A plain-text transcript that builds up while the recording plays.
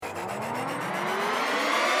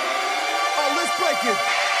it.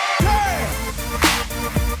 Damn!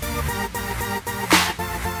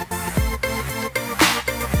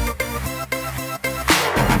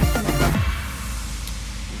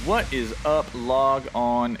 What is up, Log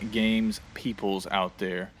On Games peoples out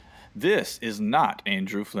there? This is not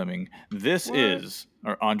Andrew Fleming. This is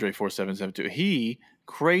or Andre4772. He,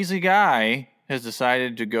 crazy guy, has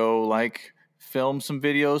decided to go film some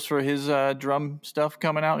videos for his drum stuff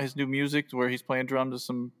coming out, his new music where he's playing drums. Is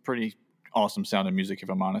some pretty awesome sounding music, if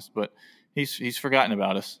I'm honest. But he's forgotten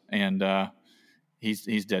about us, and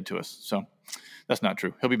he's dead to us. So that's not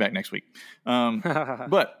true. He'll be back next week.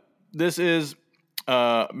 But this is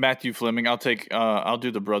Matthew Fleming. I'll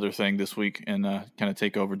do the brother thing this week and kind of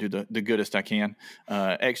take over, do the goodest I can.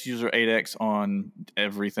 XUser8X on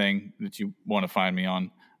everything that you want to find me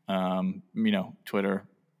on. Twitter,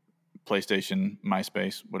 PlayStation,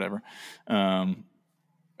 MySpace, whatever.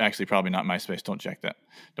 Actually, probably not MySpace. Don't check that.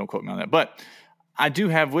 Don't quote me on that. But I do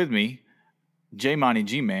have with me J-Money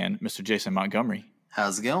G-Man, Mr. Jason Montgomery.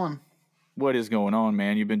 How's it going? What is going on,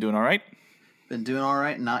 man? You been doing all right? Been doing all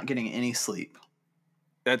right, not getting any sleep.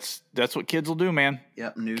 That's what kids will do, man.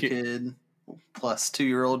 Yep, new kid plus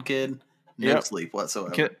 2-year-old kid, no sleep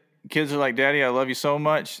whatsoever. Kids are like, Daddy, I love you so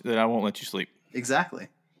much that I won't let you sleep. Exactly.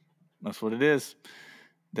 That's what it is.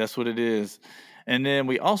 That's what it is. And then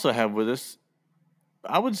we also have with us,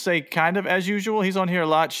 I would say kind of as usual, he's on here a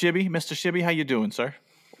lot, Shibby. Mr. Shibby, how you doing, sir?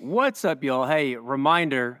 What's up, y'all? Hey,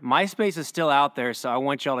 reminder, MySpace is still out there, so I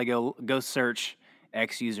want y'all to go search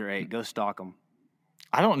XUser8. Go stalk them.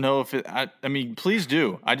 I don't know if I mean, please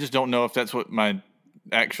do. I just don't know if that's what my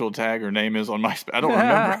actual tag or name is on MySpace. I don't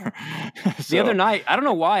remember. The other night, I don't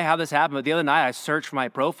know how this happened, but the other night I searched for my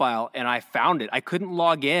profile and I found it. I couldn't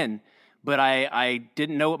log in, but I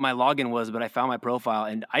didn't know what my login was, but I found my profile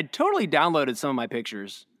and I totally downloaded some of my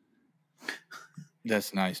pictures.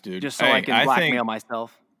 That's nice, dude. Just so I can blackmail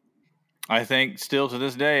myself. I think still to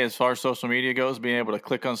this day, as far as social media goes, being able to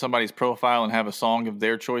click on somebody's profile and have a song of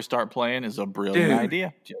their choice start playing is a brilliant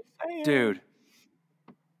idea. Just saying. Dude.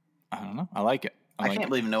 I don't know. I like it. I can't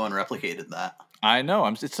believe no one replicated that. I know.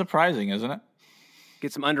 It's surprising, isn't it?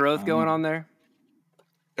 Get some Under Oath going on there.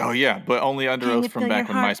 Oh, yeah, but only Under Oath from back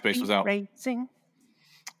when MySpace was out. Racing?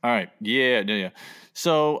 All right. Yeah.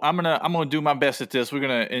 So I'm gonna do my best at this. We're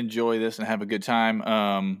gonna enjoy this and have a good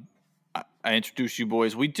time. I introduced you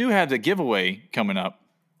boys. We do have the giveaway coming up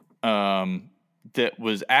that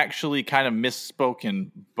was actually kind of misspoken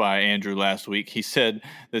by Andrew last week. He said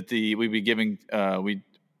that we'd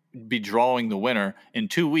be drawing the winner in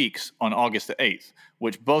 2 weeks on August the 8th,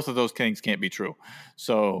 which both of those things can't be true.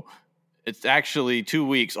 So it's actually 2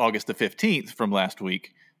 weeks, August the 15th from last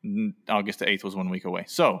week. August the 8th was 1 week away.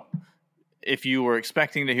 So if you were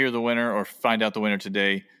expecting to hear the winner or find out the winner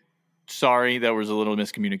today, sorry, that was a little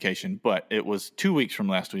miscommunication, but it was 2 weeks from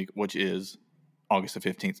last week, which is August the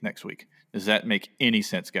 15th next week. Does that make any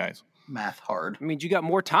sense, guys? Math hard. It means you got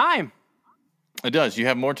more time. It does. You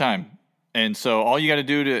have more time. And so all you got to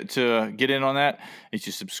do to get in on that is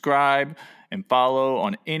you subscribe and follow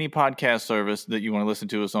on any podcast service that you want to listen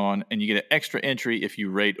to us on, and you get an extra entry if you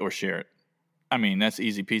rate or share it. I mean, that's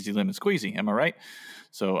easy peasy lemon squeezy. Am I right?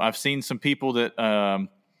 So I've seen some people that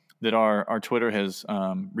our Twitter has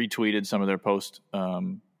retweeted some of their posts,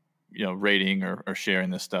 rating or sharing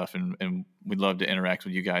this stuff, and we'd love to interact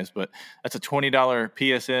with you guys. But that's a $20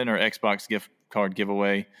 PSN or Xbox gift card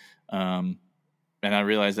giveaway, and I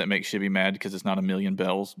realize that makes Shibby mad because it's not a million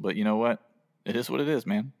bells, but you know what? It is what it is,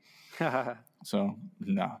 man. So,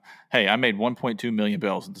 no. Hey, I made 1.2 million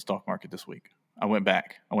bells in the stock market this week. I went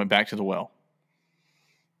back to the well.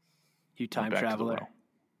 You time traveler.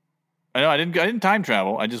 I know I didn't time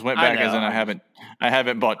travel. I just went back as in I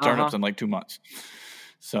haven't bought turnips in like 2 months.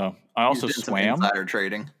 So I also swam. Some insider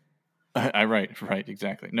trading. Right,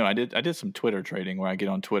 exactly. No, I did some Twitter trading where I get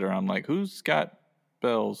on Twitter and I'm like, who's got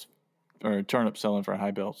bells or turnips selling for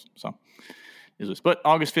high bells? So but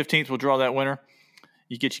August 15th we'll draw that winner.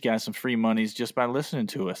 You get you guys some free monies just by listening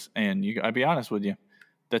to us. And I'll be honest with you,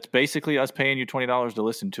 that's basically us paying you $20 to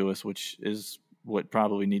listen to us, which is what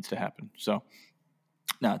probably needs to happen. So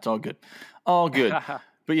no, it's all good. All good.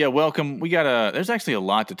 But yeah, welcome. There's actually a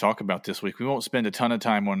lot to talk about this week. We won't spend a ton of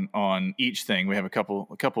time on each thing. We have a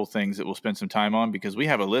couple things that we'll spend some time on because we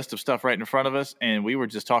have a list of stuff right in front of us, and we were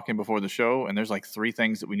just talking before the show, and there's like 3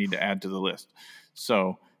 things that we need to add to the list.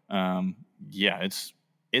 So yeah,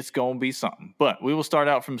 it's going to be something. But we will start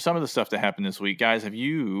out from some of the stuff that happened this week. Guys, have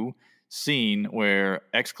you seen where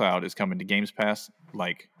Xcloud is coming to Games Pass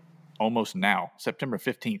like almost now, September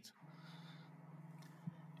 15th?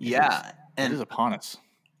 Yeah. It is upon us.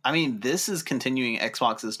 I mean, this is continuing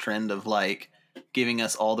Xbox's trend of like giving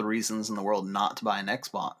us all the reasons in the world not to buy an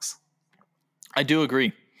Xbox. I do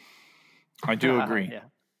agree. Yeah.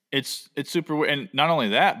 It's super weird. And not only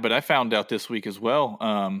that, but I found out this week as well,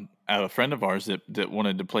 a friend of ours that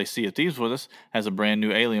wanted to play Sea of Thieves with us has a brand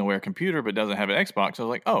new Alienware computer but doesn't have an Xbox. I was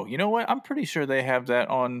like, oh, you know what? I'm pretty sure they have that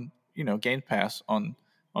on, Game Pass on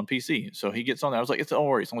PC. So he gets on there. I was like, don't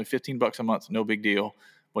worry, it's only $15 a month, no big deal.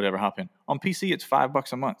 Whatever, hop in. On PC, it's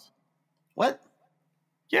 $5 a month. What?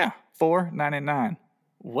 Yeah, $4.99.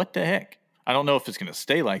 What the heck? I don't know if it's going to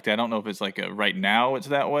stay like that. I don't know if it's like right now it's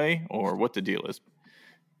that way or what the deal is.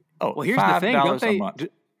 Oh, Well, here's the thing, don't $5 a they? month.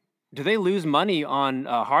 Do they lose money on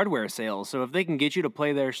hardware sales? So if they can get you to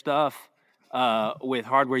play their stuff with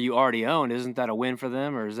hardware you already own, isn't that a win for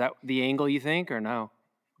them? Or is that the angle you think, or no?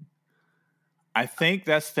 I think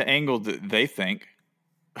that's the angle that they think.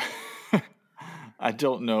 I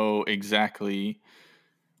don't know exactly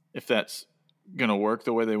if that's going to work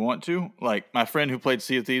the way they want to. Like my friend who played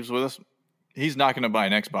Sea of Thieves with us, he's not going to buy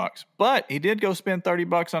an Xbox, but he did go spend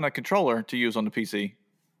 $30 on a controller to use on the PC.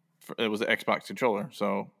 It was an Xbox controller.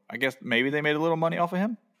 So I guess maybe they made a little money off of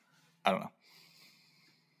him. I don't know.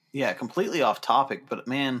 Yeah, completely off topic, but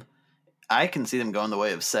man, I can see them going the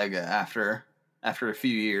way of Sega after a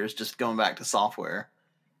few years, just going back to software.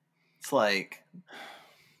 It's like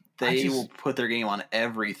they will put their game on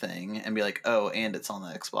everything and be like, oh, and it's on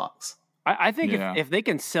the Xbox. I think if they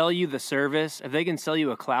can sell you the service, if they can sell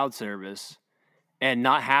you a cloud service and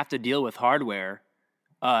not have to deal with hardware,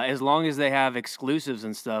 as long as they have exclusives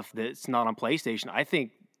and stuff that's not on PlayStation, I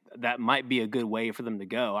think that might be a good way for them to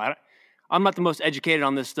go. I'm not the most educated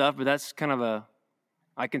on this stuff, but that's kind of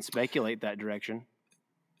I can speculate that direction.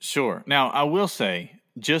 Sure. Now, I will say,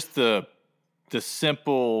 just the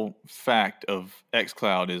simple fact of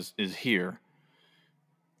xCloud is here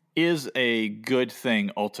is a good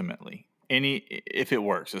thing ultimately. If it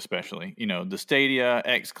works, especially, the Stadia,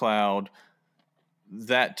 xCloud,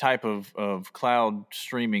 that type of cloud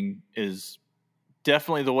streaming is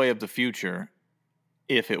definitely the way of the future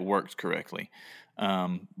if it works correctly.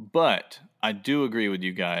 But I do agree with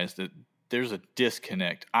you guys that there's a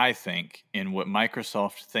disconnect, I think, in what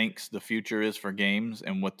Microsoft thinks the future is for games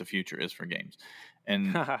and what the future is for games.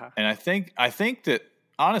 And I think that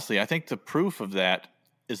honestly, I think the proof of that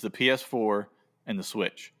is the PS4 and the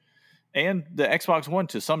Switch. And the Xbox One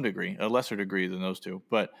to some degree, a lesser degree than those two.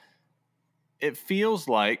 But it feels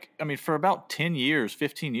like, for about 10 years,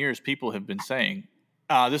 15 years, people have been saying,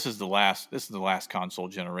 this is the last console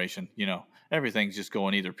generation. Everything's just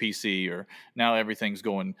going either PC or now everything's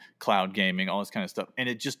going cloud gaming, all this kind of stuff. And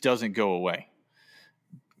it just doesn't go away.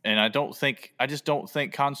 And I just don't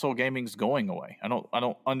think console gaming's going away. I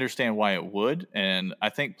don't understand why it would. And I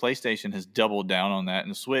think PlayStation has doubled down on that,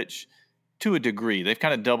 and Switch to a degree. They've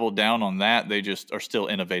kind of doubled down on that. They just are still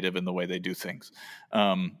innovative in the way they do things.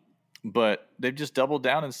 But they've just doubled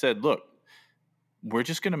down and said, look, we're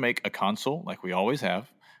just going to make a console like we always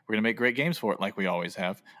have. We're going to make great games for it like we always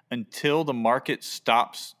have. Until the market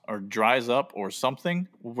stops or dries up or something,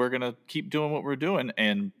 we're going to keep doing what we're doing.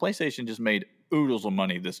 And PlayStation just made oodles of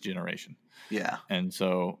money this generation. Yeah. And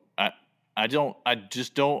so I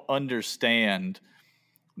just don't understand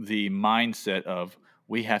the mindset of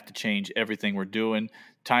we have to change everything we're doing.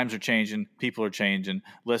 Times are changing. People are changing.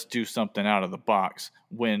 Let's do something out of the box.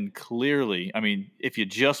 When clearly, if you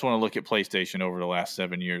just want to look at PlayStation over the last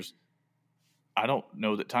 7 years, I don't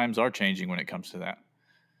know that times are changing when it comes to that.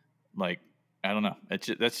 Like, I don't know.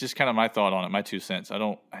 That's just kind of my thought on it, my 2 cents.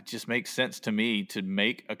 It just makes sense to me to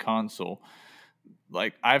make a console.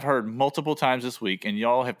 Like, I've heard multiple times this week, and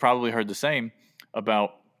y'all have probably heard the same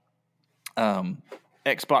about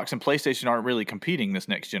Xbox and PlayStation aren't really competing this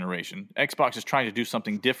next generation. Xbox is trying to do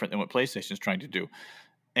something different than what PlayStation is trying to do.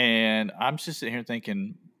 And I'm just sitting here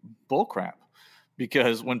thinking, bullcrap.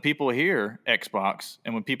 Because when people hear Xbox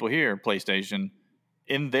and when people hear PlayStation,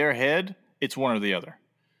 in their head, it's one or the other.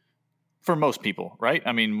 For most people, right?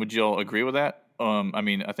 Would you all agree with that?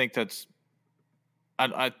 I think that's...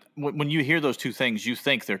 when you hear those two things, you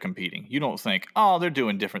think they're competing. You don't think, oh, they're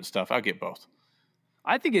doing different stuff. I'll get both.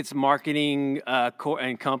 I think it's marketing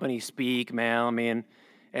and company speak, man.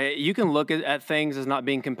 You can look at things as not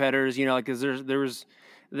being competitors, because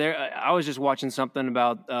I was just watching something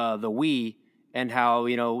about the Wii and how,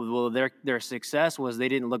 their success was they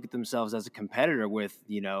didn't look at themselves as a competitor with,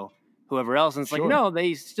 whoever else. And it's Sure. like, no,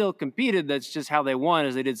 they still competed. That's just how they won,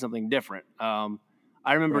 is they did something different. I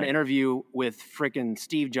remember an interview with freaking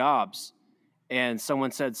Steve Jobs, and someone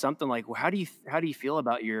said something like, well, how do you feel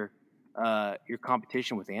about your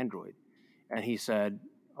competition with Android? And he said,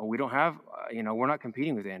 oh, we don't have, we're not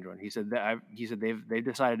competing with Android. He said they've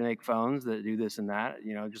decided to make phones that do this and that,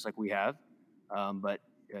 just like we have. but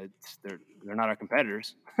they're not our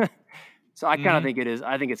competitors. So I kind of think it is.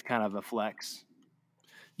 I think it's kind of a flex.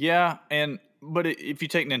 Yeah, but if you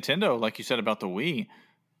take Nintendo, like you said about the Wii,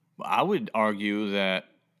 I would argue that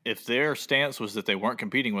if their stance was that they weren't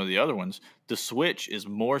competing with the other ones, the Switch is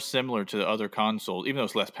more similar to the other consoles, even though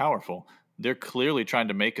it's less powerful. They're clearly trying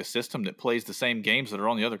to make a system that plays the same games that are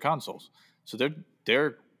on the other consoles. So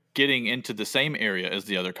they're getting into the same area as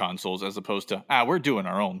the other consoles, as opposed to we're doing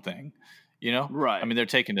our own thing. You know, Right? I mean, they're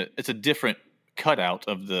taking it. It's a different cutout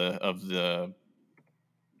of the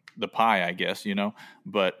pie, I guess. You know,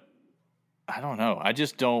 but I don't know. I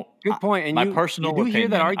just don't. Good point. And my you personal do hear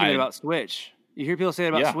that opinion, argument about Switch. You hear people say it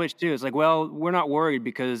about Yeah. Switch too. It's like, well, we're not worried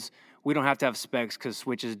because we don't have to have specs because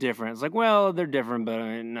Switch is different. It's like, well, they're different, but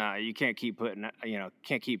nah, you can't keep porting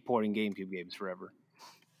GameCube games forever.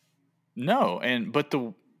 No, I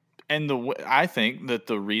think that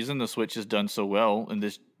the reason the Switch has done so well in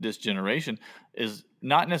this generation is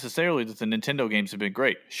not necessarily that the Nintendo games have been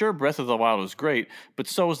great. Sure, Breath of the Wild was great, but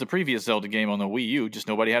so was the previous Zelda game on the Wii U. Just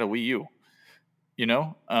nobody had a Wii U. You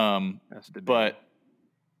know, That's the but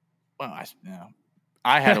well,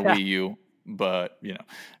 I had a Wii U, but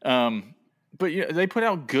they put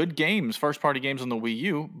out good games, first party games on the Wii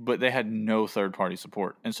U, but they had no third party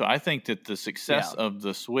support. And so I think that the success of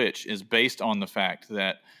the Switch is based on the fact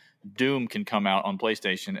that Doom can come out on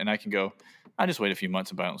PlayStation and I can go, I just wait a few months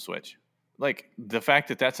and buy it on Switch. Like the fact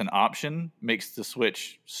that that's an option makes the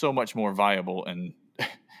Switch so much more viable in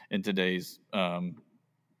today's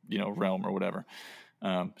realm or whatever.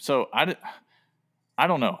 So I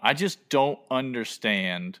don't know. I just don't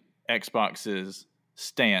understand Xbox's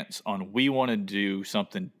stance on we want to do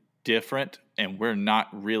something different and we're not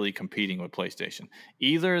really competing with PlayStation.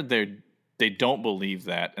 Either they don't believe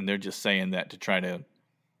that and they're just saying that to try to,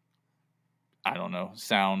 I don't know,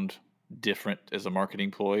 sound different as a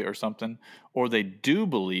marketing ploy or something, or they do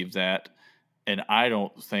believe that, and I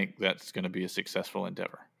don't think that's going to be a successful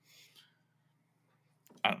endeavor.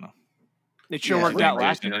 I don't know. It sure worked out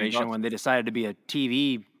last Jason, generation when they decided to be a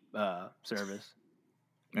TV service.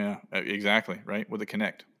 Yeah, exactly, right? With the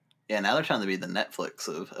Kinect. Yeah, now they're trying to be the Netflix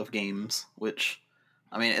of games, which,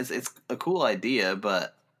 I mean, it's a cool idea,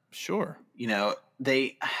 but sure, I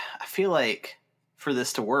feel like for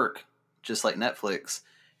this to work, just like Netflix,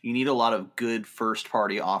 you need a lot of good first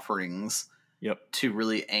party offerings to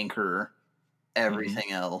really anchor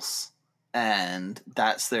everything else, and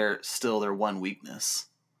that's still their one weakness.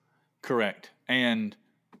 Correct. And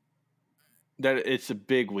that it's a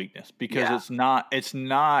big weakness because it's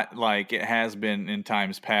not like it has been in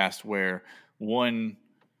times past where one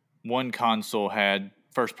console had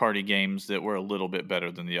first party games that were a little bit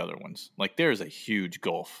better than the other ones. Like there's a huge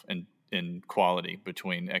gulf in quality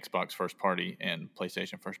between Xbox first party and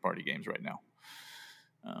PlayStation first party games right now.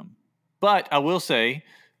 But I will say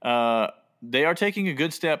they are taking a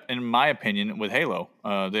good step, in my opinion, with Halo.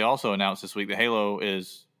 They also announced this week that Halo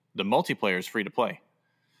is the multiplayer is free to play,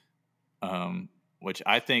 which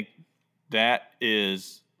I think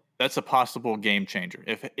that's a possible game changer.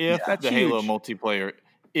 If the Halo multiplayer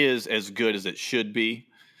is as good as it should be,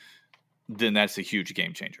 then that's a huge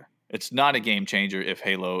game changer. It's not a game changer if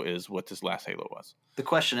Halo is what this last Halo was. The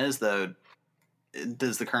question is, though,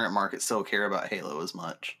 does the current market still care about Halo as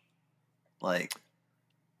much? Like,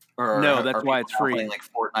 no, that's why it's free. Playing like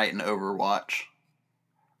Fortnite and Overwatch.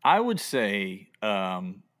 I would say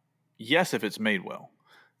yes, if it's made well.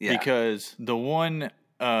 Yeah. Because the one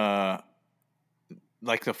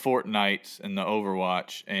like the Fortnite and the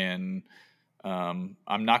Overwatch, and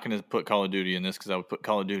I'm not going to put Call of Duty in this because I would put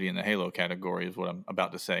Call of Duty in the Halo category is what I'm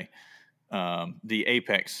about to say. The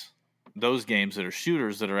Apex, those games that are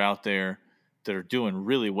shooters that are out there that are doing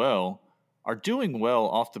really well are doing well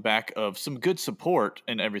off the back of some good support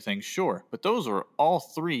and everything, sure. But those are all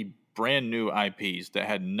three brand new IPs that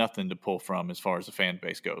had nothing to pull from as far as the fan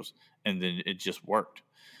base goes. And then it just worked.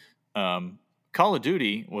 Call of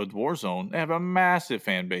Duty with Warzone, they have a massive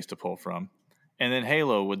fan base to pull from. And then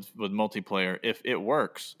Halo with multiplayer, if it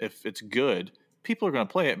works, if it's good, people are going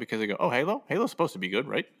to play it because they go, oh, Halo's supposed to be good,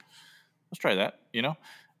 right? Let's try that,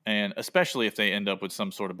 And especially if they end up with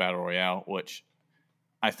some sort of battle royale, which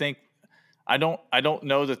I think I don't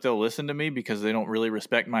know that they'll listen to me because they don't really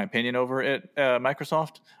respect my opinion over at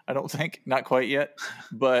Microsoft. I don't think, not quite yet.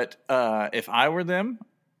 But if I were them,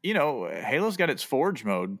 Halo's got its Forge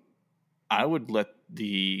mode. I would let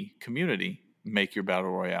the community make your battle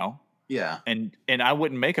royale. Yeah. And I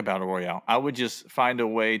wouldn't make a battle royale. I would just find a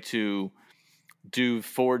way to do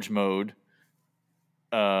Forge mode,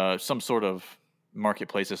 some sort of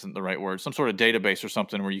marketplace isn't the right word, some sort of database or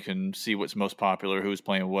something where you can see what's most popular, who's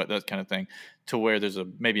playing what, that kind of thing, to where there's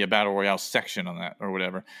maybe a battle royale section on that or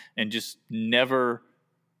whatever, and just never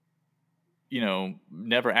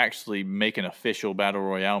actually make an official battle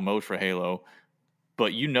royale mode for Halo.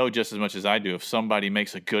 But just as much as I do, if somebody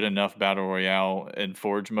makes a good enough battle royale in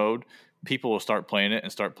Forge mode, people will start playing it,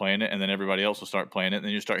 and then everybody else will start playing it, and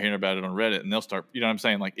then you start hearing about it on Reddit, and they'll start, you know what I'm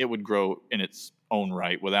saying? Like, it would grow in its own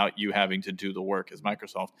right without you having to do the work as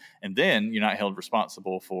Microsoft. And then you're not held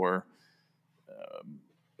responsible for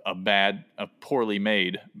a poorly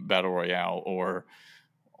made battle royale, or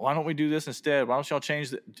why don't we do this instead? Why don't y'all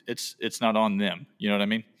change it? It's not on them. You know what I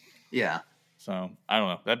mean? Yeah. So I don't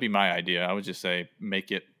know. That'd be my idea. I would just say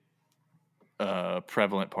make it a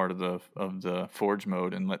prevalent part of the Forge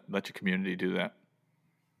mode and let your community do that.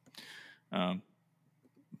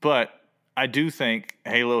 But I do think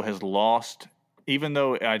Halo has lost, even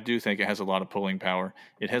though I do think it has a lot of pulling power,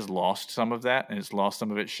 it has lost some of that, and it's lost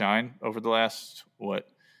some of its shine over the last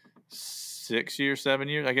 6 years, 7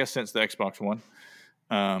 years, I guess, since the Xbox One.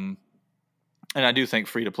 And I do think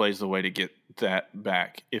free-to-play is the way to get that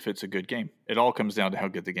back if it's a good game. It all comes down to how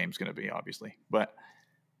good the game's going to be, obviously. But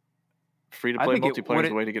free-to-play multiplayer is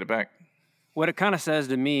the way to get it back. What it kind of says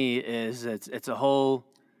to me is it's a whole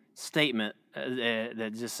statement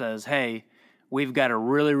that just says, hey, we've got a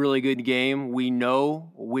really, really good game. We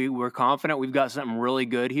know, we're confident we've got something really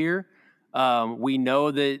good here. We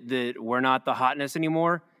know that we're not the hotness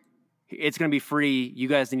anymore. It's going to be free. You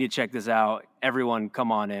guys need to check this out. Everyone,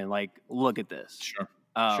 come on in. Like, look at this. Sure.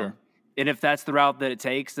 Sure. And if that's the route that it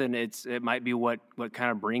takes, then it might be what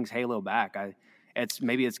kind of brings Halo back. It's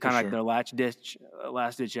kind of like their last ditch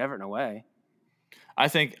effort in a way. I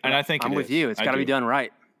think I'm with you. It's got to be done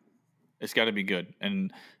right. It's got to be good,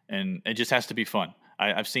 and it just has to be fun.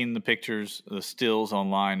 I've seen the pictures, the stills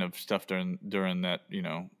online of stuff during that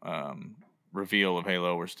reveal of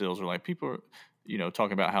Halo, where stills are like people are,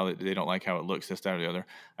 talking about how they don't like how it looks, this, that, or the other.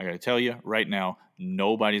 I got to tell you right now,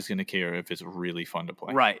 nobody's going to care if it's really fun to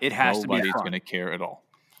play. Right, it has to be fun. Nobody's going to care at all.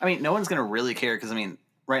 I mean, no one's going to really care because,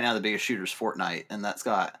 right now the biggest shooter is Fortnite, and that's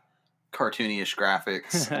got cartoony-ish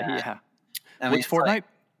graphics. Yeah. What's Fortnite?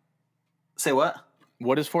 Say what?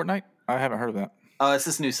 What is Fortnite? I haven't heard of that. Oh, it's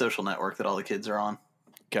this new social network that all the kids are on.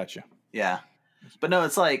 Gotcha. Yeah. But no,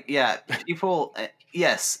 it's like, people,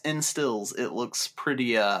 yes, in stills, it looks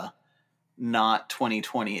pretty, not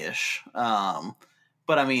 2020-ish. But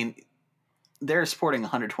they're supporting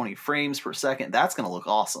 120 frames per second. That's going to look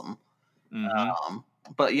awesome. Mm-hmm.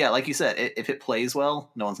 But yeah, like you said, if it plays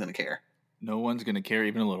well, no one's going to care. No one's going to care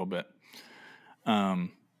even a little bit.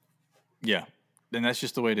 Yeah. Then that's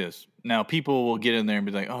just the way it is. Now, people will get in there and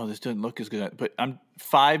be like, oh, this doesn't look as good. But I'm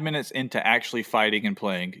 5 minutes into actually fighting and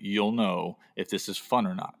playing. You'll know if this is fun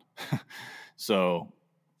or not. So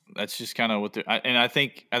that's just kind of what they're... And I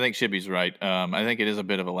think Shibby's right. I think it is a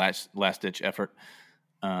bit of a last-ditch effort.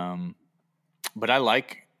 But I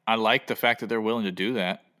like the fact that they're willing to do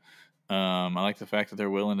that. I like the fact that they're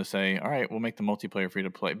willing to say, all right, we'll make the multiplayer free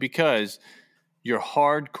to play. Because your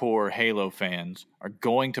hardcore Halo fans are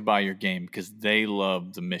going to buy your game because they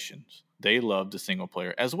love the missions. They love the single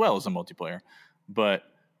player as well as the multiplayer. But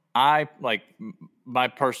my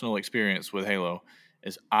personal experience with Halo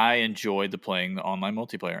is I enjoyed playing the online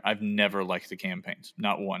multiplayer. I've never liked the campaigns,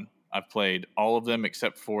 not one. I've played all of them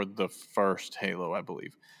except for the first Halo, I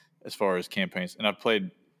believe, as far as campaigns. And I've played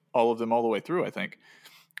all of them all the way through, I think.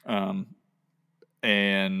 And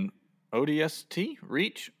ODST,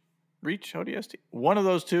 Reach ODST. One of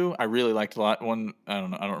those two I really liked a lot. One, I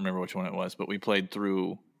don't remember which one it was, but we played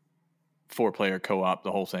through 4-player co-op,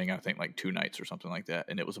 the whole thing, I think like 2 nights or something like that.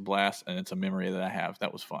 And it was a blast, and it's a memory that I have.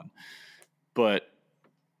 That was fun. But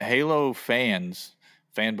Halo fans,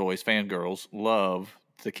 fanboys, fangirls love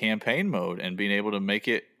the campaign mode and being able to make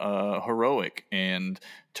it heroic and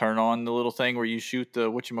turn on the little thing where you shoot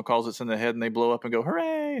the whatchamacallits in the head and they blow up and go,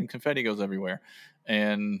 hooray, and confetti goes everywhere.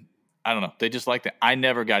 And I don't know. They just like that. I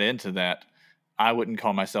never got into that. I wouldn't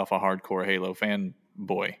call myself a hardcore Halo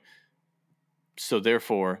fanboy. So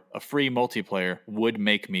therefore, a free multiplayer would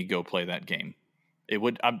make me go play that game. It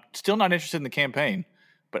would. I'm still not interested in the campaign,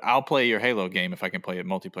 but I'll play your Halo game if I can play it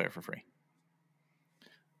multiplayer for free.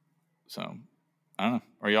 So, I don't know.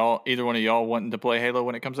 Are either one of y'all wanting to play Halo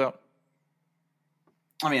when it comes out?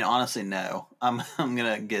 Honestly, no. I'm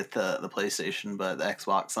gonna get the PlayStation, but the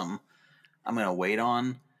Xbox, I'm gonna wait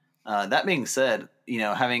on. That being said,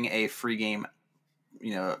 having a free game,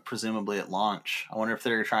 presumably at launch, I wonder if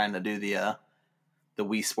they're trying to do the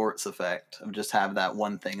Wii Sports effect of just have that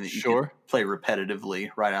one thing that you can play repetitively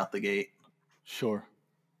right out the gate. Sure.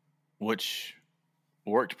 Which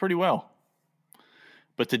worked pretty well.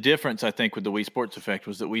 But the difference, I think, with the Wii Sports Effect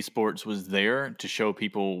was that Wii Sports was there to show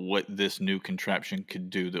people what this new contraption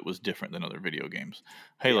could do that was different than other video games.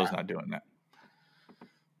 Halo's not doing that.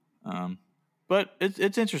 But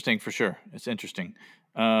it's interesting for sure. It's interesting.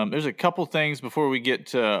 There's a couple things before we get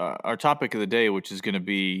to our topic of the day, which is going to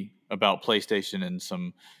be about PlayStation and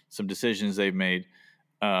some decisions they've made.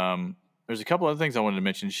 There's a couple other things I wanted to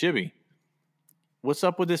mention. Shibby, what's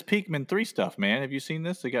up with this Pikmin 3 stuff, man? Have you seen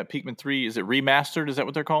this? They got Pikmin 3. Is it remastered? Is that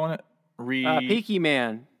what they're calling it? Peaky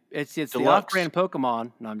Man. It's the Deluxe? off-brand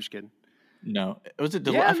Pokemon. No, I'm just kidding. No. Was it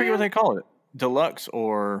Deluxe? Yeah, I forget what they call it. Deluxe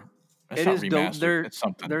or... It's not remastered. It's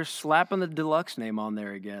something. They're slapping the Deluxe name on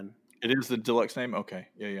there again. It is the Deluxe name? Okay.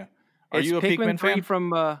 Yeah. Are It's you a Pikmin 3 fan?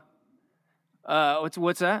 from...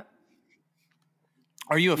 what's that?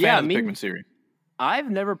 Are you a fan of the Pikmin series?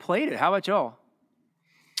 I've never played it. How about y'all?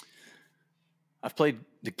 I've played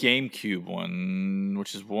the GameCube one,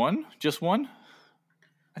 which is one? Just one?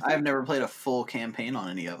 I've never played a full campaign on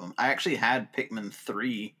any of them. I actually had Pikmin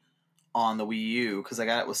 3 on the Wii U because I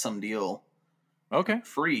got it with some deal. Okay.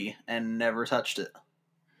 Free and never touched it.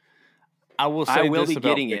 I will say I will this be about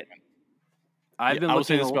getting Pikmin. it. I've been I will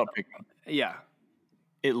looking say this about Pikmin. Yeah.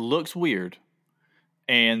 It looks weird,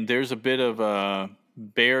 and there's a bit of a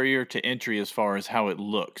barrier to entry as far as how it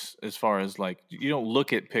looks. As far as like, you don't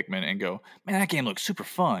look at Pikmin and go, "Man, that game looks super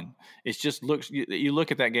fun." It just looks. You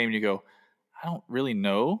look at that game and you go, "I don't really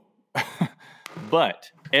know."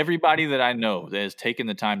 But everybody that I know that has taken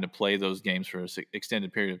the time to play those games for an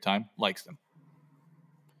extended period of time likes them.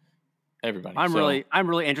 Everybody. I'm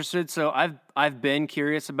really interested. So I've been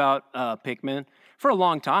curious about Pikmin for a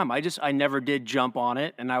long time. I never did jump on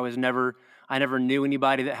it, and I never knew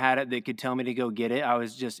anybody that had it that could tell me to go get it. I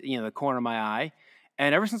was just the corner of my eye.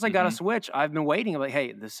 And ever since I got a Switch, I've been waiting. I'm like,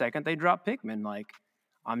 hey, the second they drop Pikmin, like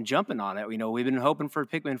I'm jumping on it. We've been hoping for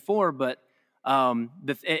Pikmin 4, but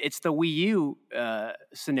it's the Wii U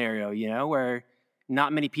scenario, where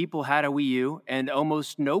not many people had a Wii U, and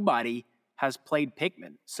almost nobody has played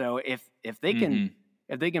Pikmin. So if they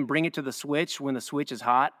can bring it to the Switch when the Switch is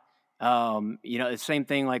hot, it's the same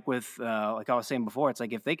thing like with like I was saying before. It's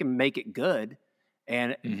like if they can make it good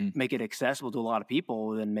and make it accessible to a lot of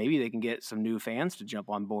people, then maybe they can get some new fans to jump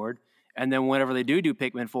on board. And then whenever they do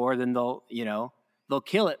Pikmin 4, then they'll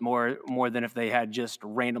kill it more than if they had just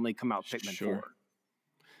randomly come out Pikmin 4.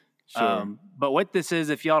 Sure. But what this is,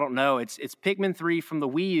 if y'all don't know, it's Pikmin 3 from the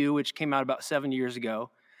Wii U, which came out about 7 years ago.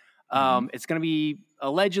 It's going to be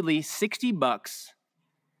allegedly $60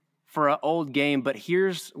 for an old game, but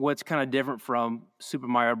here's what's kind of different from Super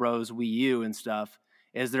Mario Bros. Wii U and stuff,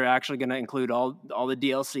 is they're actually going to include all the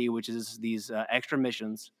DLC, which is these extra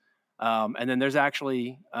missions. And then there's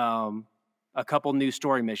actually a couple new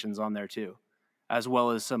story missions on there too, as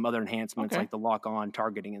well as some other enhancements like the lock-on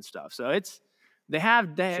targeting and stuff. So they've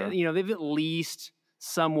at least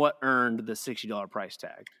somewhat earned the $60 price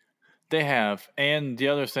tag. They have. And the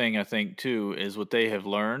other thing I think, too, is what they have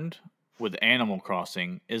learned with Animal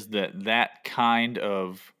Crossing is that kind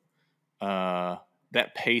of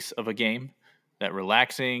that pace of a game, that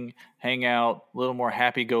relaxing, hang out, a little more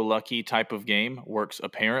happy-go-lucky type of game works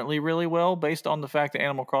apparently really well based on the fact that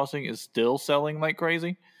Animal Crossing is still selling like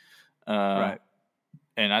crazy. Right.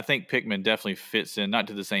 And I think Pikmin definitely fits in, not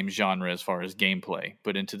to the same genre as far as gameplay,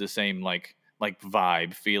 but into the same like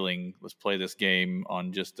vibe, feeling, let's play this game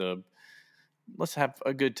on just let's have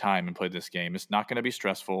a good time and play this game. It's not going to be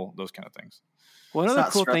stressful, those kind of things. Well, another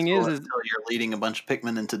cool thing is until you're leading a bunch of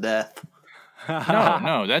Pikmin into death.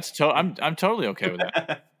 No, that's I'm totally okay with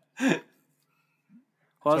that.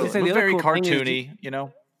 Well, I was going to say, the other very cool cartoony,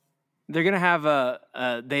 they're going to have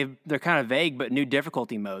they're kind of vague, but new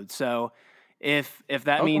difficulty modes. So if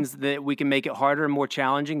that means that we can make it harder and more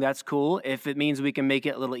challenging, that's cool. If it means we can make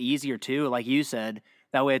it a little easier too, like you said,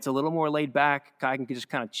 that way it's a little more laid back. I can just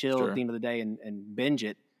kind of chill at the end of the day and binge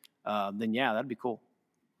it. Then yeah, that'd be cool.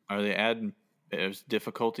 Are they adding as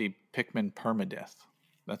difficulty Pikmin permadeath?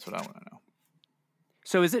 That's what I want to know.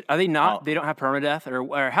 So are they not? They don't have permadeath,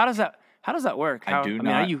 or how does that work? I not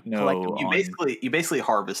know. You basically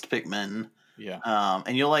harvest Pikmin. Yeah.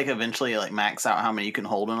 And you'll eventually max out how many you can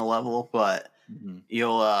hold in a level, but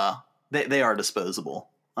you'll they are disposable.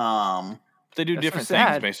 They do different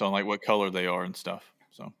things based on what color they are and stuff.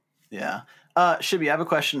 So yeah. Shibby, I have a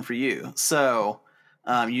question for you. So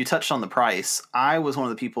you touched on the price. I was one of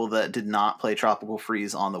the people that did not play Tropical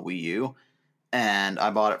Freeze on the Wii U, and I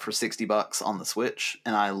bought it for $60 on the Switch,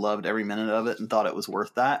 and I loved every minute of it and thought it was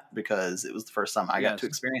worth that because it was the first time I got to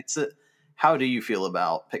experience it. How do you feel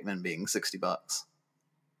about Pikmin being $60?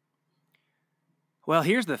 Well,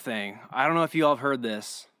 here's the thing. I don't know if you all have heard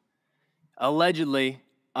this. Allegedly,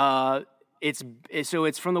 it's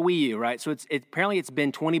from the Wii U, right? So apparently it's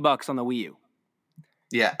been $20 on the Wii U.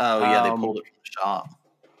 Yeah. Oh, yeah. They pulled it from the shop.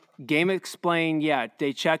 Game Explained, yeah,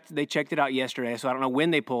 they checked it out yesterday. So I don't know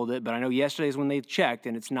when they pulled it, but I know yesterday is when they checked,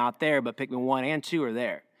 and it's not there. But Pikmin 1 and 2 are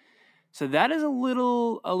there. So that is a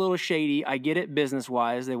little shady. I get it business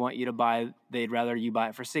wise. They want you to buy. They'd rather you buy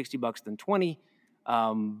it for $60 than 20.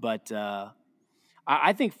 But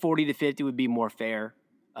I think 40 to 50 would be more fair.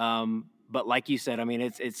 But like you said, I mean,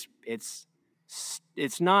 it's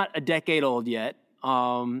not a decade old yet,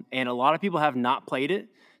 and a lot of people have not played it.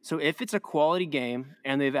 So if it's a quality game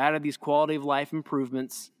and they've added these quality of life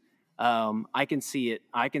improvements, I can see it.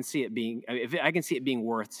 I can see it being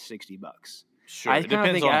worth $60. Sure, I kind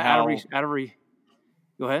of think go ahead. I was going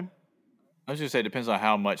to say it depends on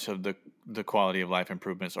how much of the quality of life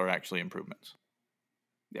improvements are actually improvements.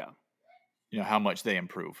 Yeah. How much they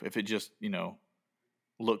improve. If it just,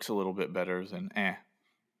 looks a little bit better, then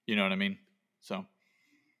you know what I mean? So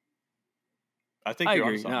I think I you're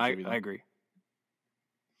agree. on something. I agree.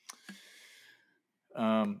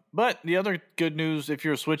 But the other good news, if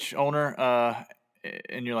you're a Switch owner,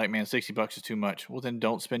 and you're like, man, $60 is too much. Well, then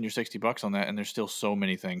don't spend your $60 on that. And there's still so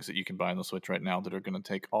many things that you can buy on the Switch right now that are going to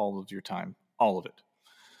take all of your time, all of it.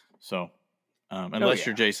 So, unless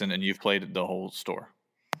you're Jason and you've played the whole store.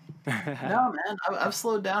 No, man, I've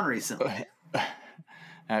slowed down recently.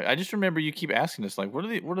 I just remember you keep asking us, like, what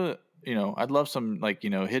are I'd love some, like,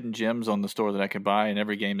 hidden gems on the store that I could buy. And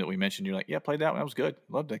every game that we mentioned, you're like, yeah, played that one. That was good.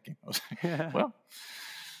 Loved that game. I was like, well,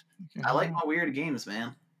 I like my weird games,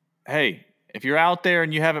 man. Hey, if you're out there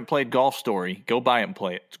and you haven't played Golf Story, go buy it and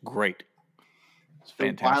play it. It's great. It's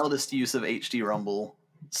fantastic. The wildest use of HD Rumble,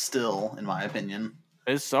 still, in my opinion.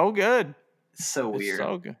 It's so good. It's so weird. It's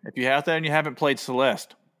so good. If you're out there and you haven't played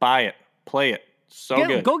Celeste, buy it. Play it.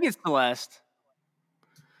 Good. Go get Celeste.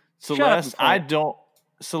 Celeste,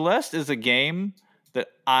 Celeste is a game that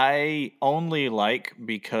I only like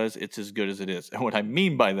because it's as good as it is. And what I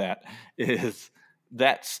mean by that is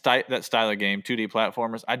that style of game, 2D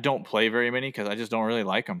platformers, I don't play very many because I just don't really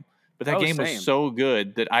like them. But that game was so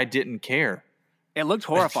good that I didn't care. It looked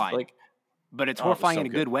horrifying, but it's horrifying in a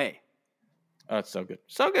good way. Oh, it's so good.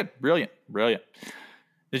 So good. Brilliant.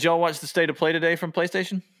 Did y'all watch the State of Play today from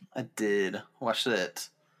PlayStation? I did. Watched it.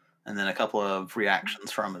 And then a couple of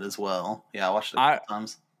reactions from it as well. Yeah, I watched it a couple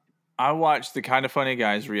times. I watched the Kind of Funny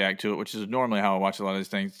guys react to it, which is normally how I watch a lot of these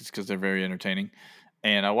things, just because they're very entertaining.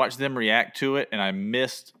 And I watched them react to it, and I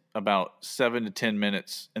missed about 7 to 10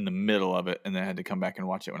 minutes in the middle of it, and then I had to come back and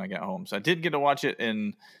watch it when I got home. So I did get to watch it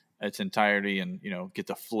in its entirety and, get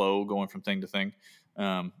the flow going from thing to thing.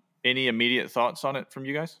 Any immediate thoughts on it from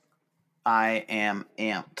you guys? I am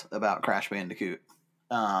amped about Crash Bandicoot.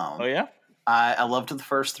 Oh, yeah? I loved the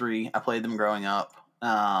first 3. I played them growing up.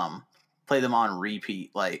 Played them on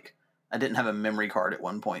repeat. Like, I didn't have a memory card at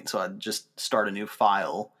one point, so I'd just start a new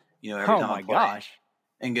file, every time I play.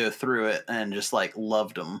 And go through it, and just, like,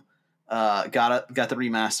 loved them. Got the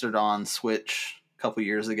remastered on Switch a couple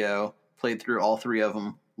years ago. Played through all 3 of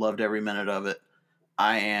them. Loved every minute of it.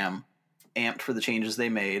 I am amped for the changes they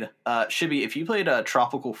made. Shibby, if you played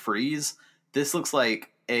Tropical Freeze, this looks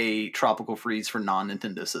like a Tropical Freeze for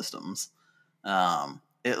non-Nintendo systems.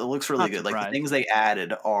 It looks really good. Like, the things they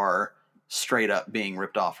added are straight up being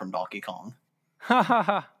ripped off from Donkey Kong.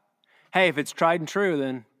 Hey, if it's tried and true,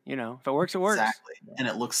 then, if it works, it works. Exactly. And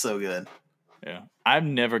it looks so good. Yeah. I've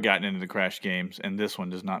never gotten into the Crash games, and this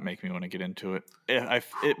one does not make me want to get into it.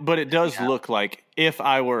 But it does look like if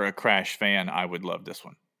I were a Crash fan, I would love this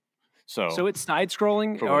one. So it's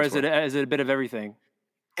side-scrolling, or is it a bit of everything?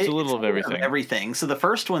 It's a little of everything. So the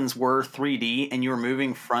first ones were 3D, and you were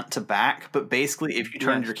moving front to back. But basically, if you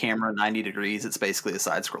turned your camera 90 degrees, it's basically a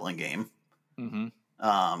side-scrolling game.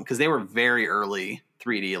 Mm-hmm. Because they were very early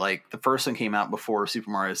 3D. Like, the first one came out before Super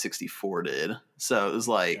Mario 64 did. So it was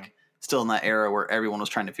still in that era where everyone was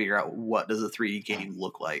trying to figure out what does a 3D game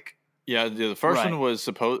look like. Yeah, the first one was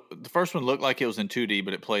the first one looked like it was in 2D,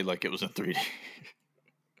 but it played like it was in 3D.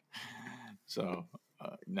 So,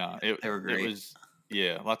 they were great. It was,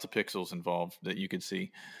 lots of pixels involved that you could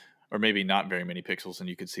see, or maybe not very many pixels and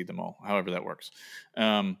you could see them all, however that works.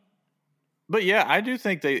 But yeah, I do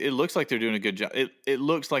think it looks like they're doing a good job. It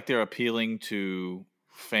looks like they're appealing to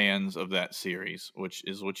fans of that series, which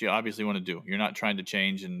is what you obviously want to do. You're not trying to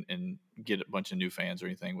change and get a bunch of new fans or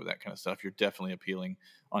anything with that kind of stuff. You're definitely appealing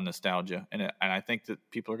on nostalgia, and I think that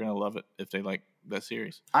people are going to love it if they like that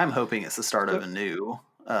series. I'm hoping it's the start of a new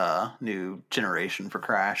generation for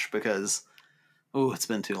Crash because it's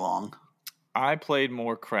been too long. I played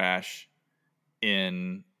more Crash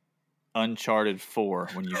in Uncharted 4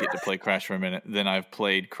 when you get to play Crash for a minute than I've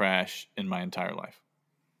played Crash in my entire life.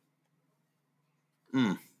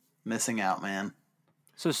 Missing out, man.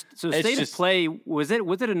 So State of Play, was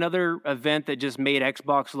it another event that just made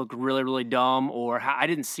Xbox look really, really dumb, or I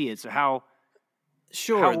didn't see it? So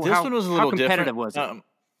Sure, this one was a little competitive different. was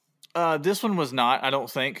it? This one was not, I don't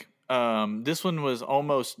think. This one was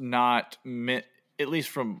almost not meant, at least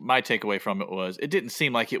from my takeaway from it, it didn't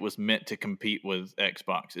seem like it was meant to compete with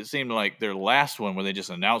Xbox. It seemed like their last one, where they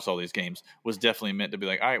just announced all these games, was definitely meant to be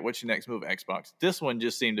like, all right, what's your next move, Xbox? This one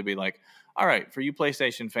just seemed to be like, all right, for you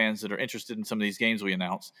PlayStation fans that are interested in some of these games we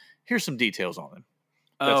announced, here's some details on them.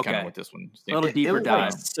 That's kind of what this one seemed. A little deeper it was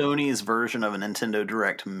dive. like Sony's version of a Nintendo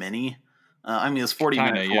Direct Mini. I mean, it was 40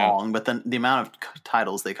 minutes long, but then the amount of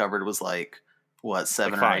titles they covered was like, what,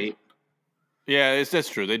 7 or 8? Yeah, that's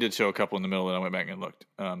true. They did show a couple in the middle, and I went back and looked.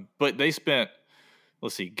 But they spent,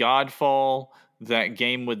 let's see, Godfall, that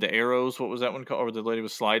game with the arrows. What was that one called? Or the lady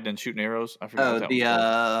was sliding and shooting arrows? I forgot what that was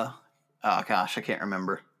called. Oh gosh, I can't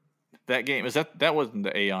remember. That game, that wasn't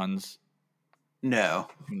the Aeons. No,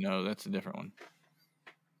 that's a different one.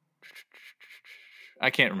 I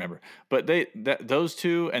can't remember. But those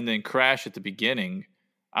two, and then Crash at the beginning,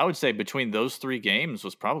 I would say between those 3 games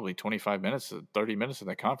was probably 25 minutes to 30 minutes of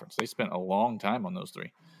that conference. They spent a long time on those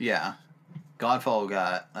 3. Yeah. Godfall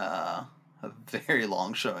got a very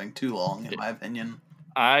long showing. Too long, in my opinion.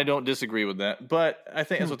 I don't disagree with that, but I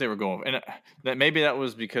think that's what they were going for. And that maybe that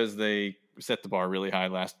was because they set the bar really high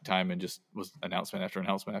last time and just was announcement after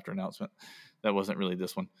announcement after announcement. That wasn't really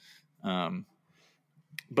this one.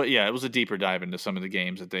 But yeah, it was a deeper dive into some of the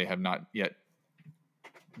games that they have not yet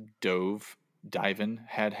dove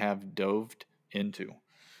into.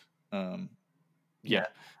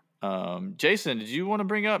 Jason, did you want to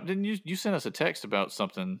bring up? Didn't you send us a text about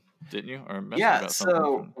something? Didn't you? Or about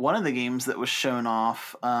something one of the games that was shown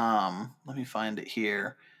off. Let me find it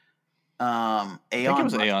here. I think it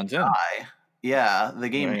was Aeon's End. Yeah, the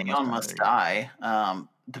game Aeon Must Die.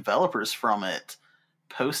 Developers from it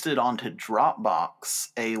posted onto Dropbox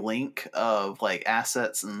a link of like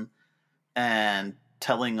assets and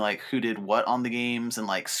telling like who did what on the games and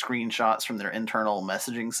like screenshots from their internal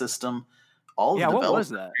messaging system. All the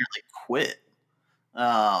developers apparently quit.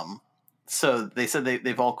 So they said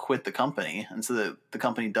they've all quit the company, and so the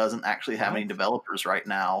company doesn't actually have any developers right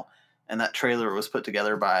now. And that trailer was put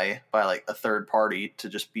together by like a third party to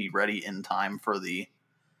just be ready in time for the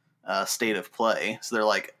State of Play. So they're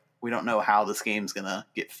like, we don't know how this game's gonna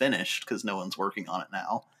get finished because no one's working on it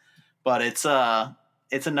now. But it's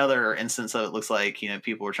another instance of it looks like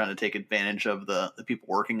people were trying to take advantage of the people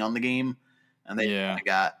working on the game, and they kind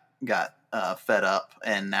of got fed up,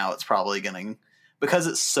 and now it's probably going to, because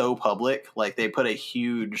it's so public, like they put a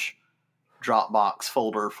huge Dropbox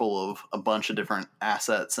folder full of a bunch of different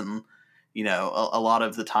assets and a lot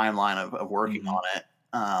of the timeline of working on it.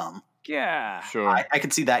 Sure. I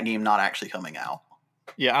could see that game not actually coming out.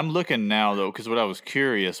 Yeah, I'm looking now though, because what I was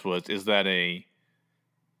curious is that a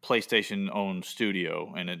PlayStation-owned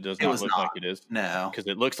studio, and it does not look like it is. No, because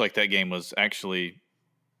it looks like that game was actually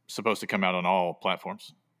supposed to come out on all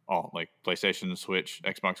platforms, all like PlayStation, Switch,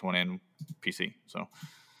 Xbox One, and PC. So,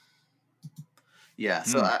 yeah.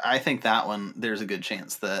 So I think that one, there's a good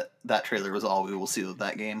chance that trailer was all we will see with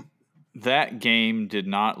that game. That game did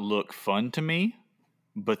not look fun to me,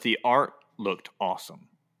 but the art looked awesome.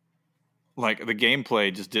 Like the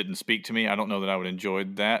gameplay just didn't speak to me. I don't know that I would enjoy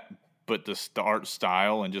that. But the art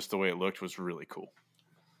style and just the way it looked was really cool.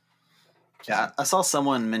 Yeah, I saw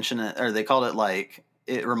someone mention it, or they called it like,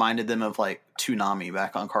 it reminded them of like Toonami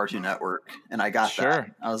back on Cartoon Network. And I got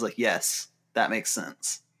that. I was like, yes, that makes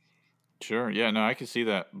sense. Sure. Yeah, no, I can see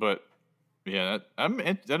that. But yeah,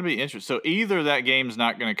 that'd be interesting. So either that game's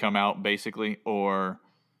not going to come out basically, or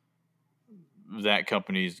that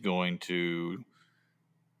company's going to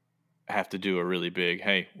have to do a really big,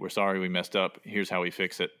 hey, we're sorry we messed up, here's how we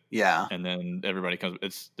fix it. Yeah. And then everybody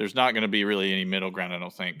comes, there's not going to be really any middle ground, I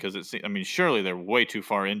don't think, because surely they're way too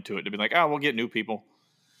far into it to be like, we'll get new people.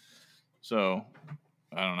 So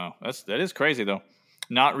I don't know. That is crazy though.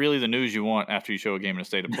 Not really the news you want after you show a game in a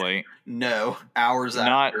State of Play. No, hours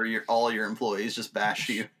after all your employees just bash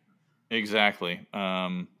you. Exactly.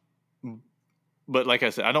 But like I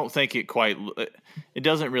said, I don't think it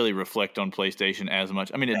doesn't really reflect on PlayStation as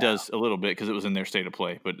much. I mean, it does a little bit because it was in their State of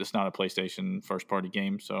Play, but it's not a PlayStation first-party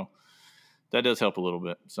game, so that does help a little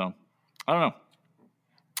bit. So, I don't know.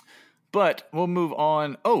 But we'll move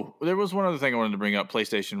on. Oh, there was one other thing I wanted to bring up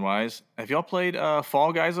PlayStation-wise. Have y'all played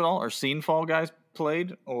Fall Guys at all, or seen Fall Guys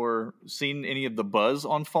played, or seen any of the buzz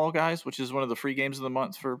on Fall Guys, which is one of the free games of the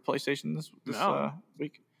month for PlayStation this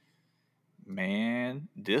week? Man,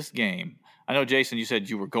 this game. I know, Jason, you said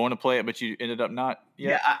you were going to play it, but you ended up not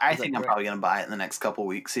yet. Yeah, I think I'm probably going to buy it in the next couple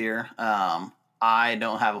weeks here. I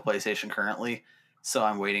don't have a PlayStation currently, so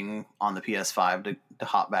I'm waiting on the PS5 to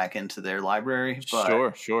hop back into their library.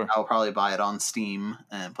 But Sure. I'll probably buy it on Steam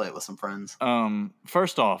and play it with some friends.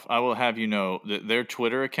 First off, I will have you know that their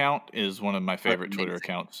Twitter account is one of my favorite Amazing. Twitter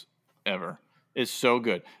accounts ever. It's so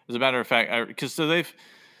good. As a matter of fact, because they've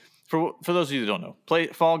for those of you that don't know,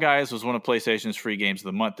 Fall Guys was one of PlayStation's free games of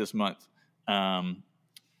the month this month.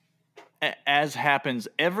 As happens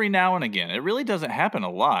every now and again, it really doesn't happen a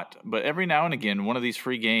lot, but every now and again, one of these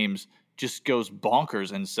free games just goes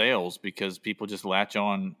bonkers in sales because people just latch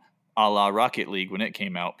on. A la Rocket League when it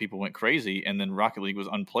came out, people went crazy, and then Rocket League was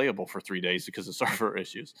unplayable for 3 days because of server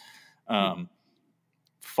issues.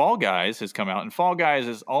 Fall Guys has come out, and Fall Guys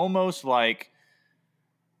is almost like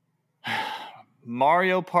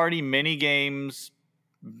Mario Party mini games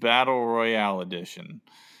Battle Royale edition.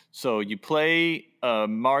 So you play a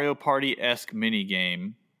Mario Party-esque mini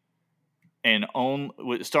game, and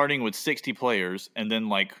starting with 60 players, and then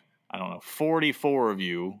like, I don't know, 44 of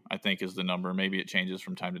you, I think is the number. Maybe it changes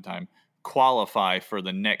from time to time, qualify for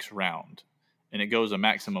the next round. And it goes up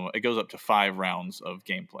to 5 rounds of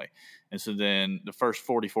gameplay. And so then the first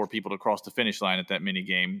 44 people to cross the finish line at that mini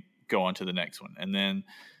game go on to the next one. And then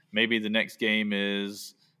maybe the next game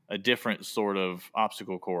is a different sort of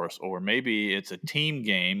obstacle course, or maybe it's a team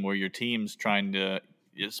game where your team's it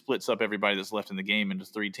splits up everybody that's left in the game into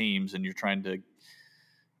 3 teams, and you're trying to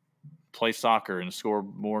play soccer and score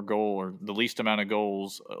more goal or the least amount of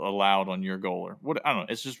goals allowed on your goal, or what, I don't know.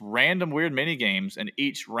 It's just random weird mini games, and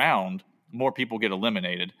each round more people get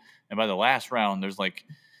eliminated. And by the last round, there's like,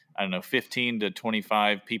 I don't know, 15 to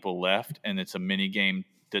 25 people left, and it's a mini game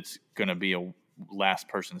that's going to be a last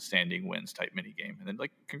person standing wins type mini game. And then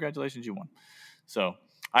like, congratulations, you won. So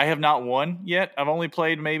I have not won yet. I've only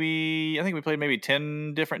played I think we played maybe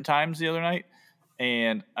 10 different times the other night,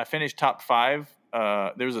 and I finished top 5.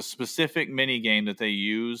 There's a specific mini game that they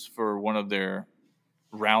use for one of their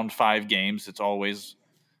round 5 games. It's always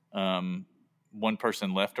one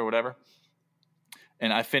person left or whatever.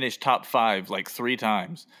 And I finished top 5 like 3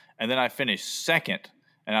 times. And then I finished second,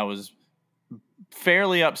 and I was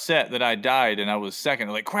fairly upset that I died and I was second.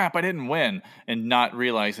 Like, crap, I didn't win, and not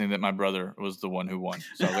realizing that my brother was the one who won.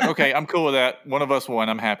 So I was like, okay, I'm cool with that. One of us won.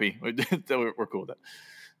 I'm happy. We're cool with that.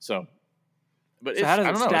 So, but So how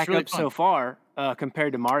does it stack really up fun. so far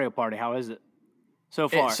compared to Mario Party? How is it so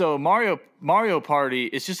far? So Mario Party,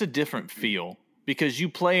 it's just a different feel because you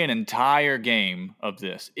play an entire game of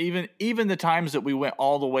this. Even the times that we went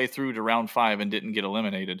all the way through to round 5 and didn't get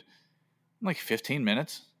eliminated, like 15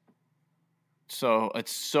 minutes. So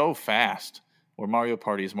it's so fast. Where Mario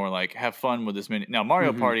Party is more like, have fun with this mini. Now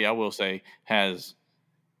Mario Party, I will say, has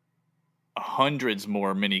hundreds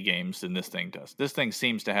more mini games than this thing does. This thing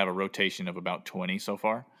seems to have a rotation of about 20 so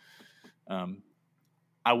far.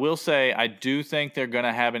 I will say, I do think they're going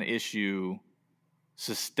to have an issue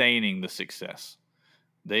sustaining the success.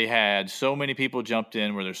 They had so many people jumped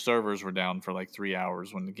in where their servers were down for like 3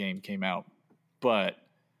 hours when the game came out, but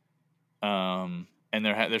and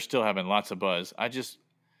they're still having lots of buzz.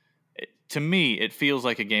 To me, it feels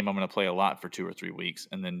like a game I'm going to play a lot for 2 or 3 weeks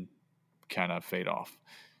and then kind of fade off.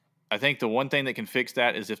 I think the one thing that can fix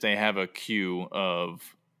that is if they have a queue of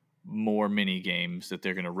more mini games that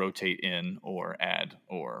they're going to rotate in or add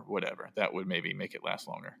or whatever. That would maybe make it last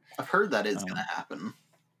longer. I've heard that is going to happen.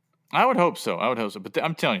 I would hope so. But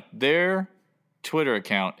I'm telling you, their Twitter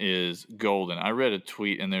account is golden. I read a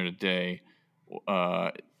tweet in there today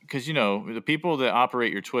because, the people that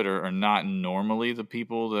operate your Twitter are not normally the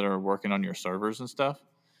people that are working on your servers and stuff.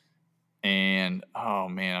 And, oh,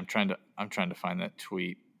 man, I'm trying to find that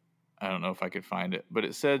tweet. I don't know if I could find it, but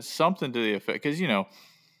it said something to the effect, because,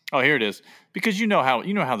 oh, here it is. Because you know how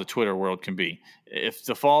the Twitter world can be. If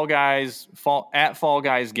the Fall Guys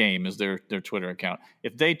game is their Twitter account,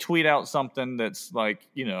 if they tweet out something that's like,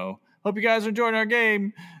 hope you guys are enjoying our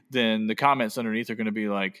game, then the comments underneath are going to be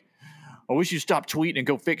like, I wish you stop tweeting and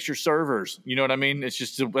go fix your servers. You know what I mean? It's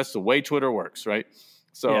just that's the way Twitter works, right?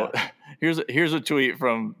 So yeah. Here's a tweet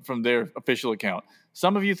from their official account.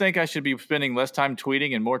 Some of you think I should be spending less time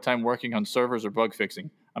tweeting and more time working on servers or bug fixing.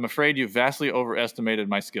 I'm afraid you've vastly overestimated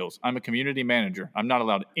my skills. I'm a community manager. I'm not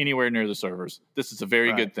allowed anywhere near the servers. This is a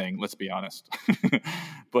very good thing. Let's be honest.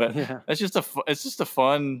 But it's just a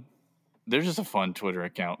fun Twitter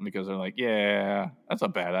account because they're like, yeah, that's a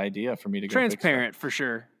bad idea for me to go transparent fix for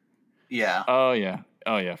sure. Yeah. Oh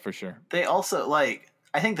yeah, for sure. They also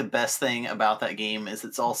I think the best thing about that game is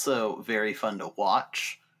it's also very fun to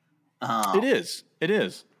watch. It is.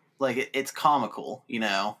 Like it's comical,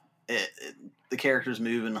 the characters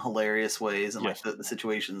move in hilarious ways, and yes. like the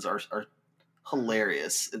situations are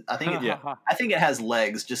hilarious. I think it has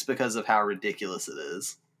legs just because of how ridiculous it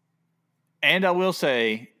is. And I will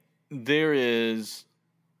say there's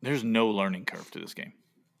no learning curve to this game.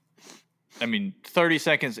 I mean, 30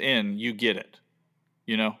 seconds in, you get it.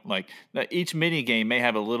 You know, like each mini game may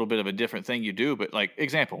have a little bit of a different thing you do, but like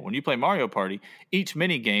example, when you play Mario Party, each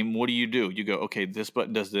mini game, what do? You go, okay, this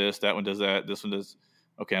button does this, that one does that, this one does.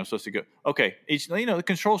 Okay, I'm supposed to go. Okay, the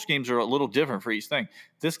control schemes are a little different for each thing.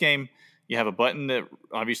 This game, you have a button that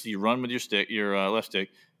obviously you run with your stick, your left stick.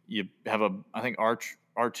 You have I think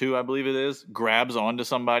R2, I believe it is, grabs onto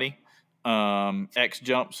somebody. X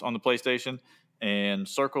jumps on the PlayStation. And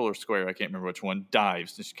circle or square, I can't remember which one,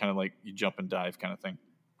 dives. Just kind of like you jump and dive kind of thing.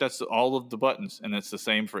 That's all of the buttons, and it's the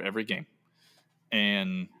same for every game.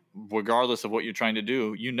 And regardless of what you're trying to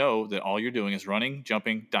do, you know that all you're doing is running,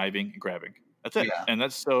 jumping, diving, and grabbing. That's it. Yeah. And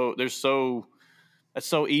that's so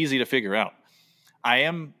easy to figure out. I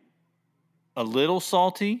am a little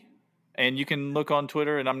salty, and you can look on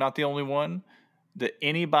Twitter, and I'm not the only one, that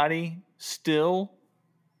anybody still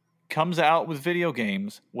comes out with video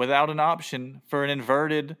games without an option for an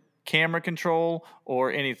inverted camera control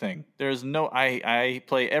or anything. There's no, I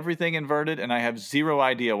play everything inverted, and I have zero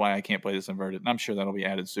idea why I can't play this inverted. And I'm sure that'll be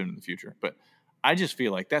added soon in the future. But I just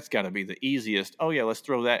feel like that's got to be the easiest. Oh yeah, let's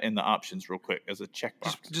throw that in the options real quick as a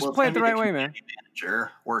checkbox. Just play it the right way, man.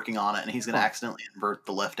 Manager working on it, and he's going to accidentally invert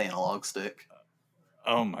the left analog stick.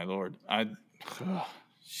 Oh my Lord.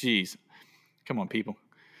 Jeez. Come on, people.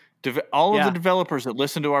 All of the developers that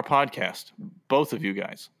listen to our podcast, both of you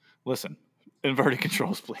guys, listen. Inverted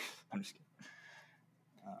controls, please. I'm just kidding.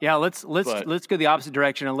 Yeah, let's go the opposite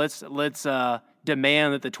direction, and let's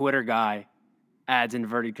demand that the Twitter guy adds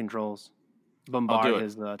inverted controls. Bombard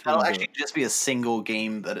his Twitter. That'll actually just be a single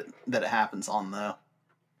game that it happens on, though.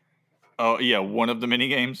 Oh yeah, one of the mini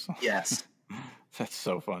games. Yes, that's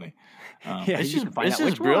so funny. It's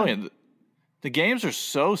just brilliant. One. The games are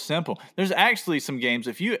so simple. There's actually some games.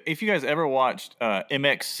 If you guys ever watched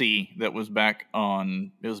MXC, that was back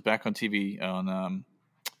on TV on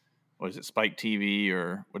what is it, Spike TV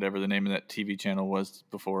or whatever the name of that TV channel was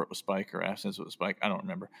before it was Spike, or since it was Spike, I don't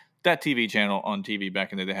remember. That TV channel on TV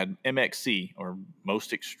back in the day had MXC, or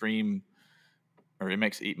Most Extreme, or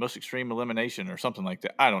MXE, Most Extreme Elimination, or something like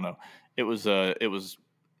that. I don't know. It was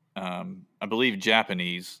I believe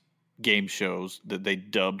Japanese game shows that they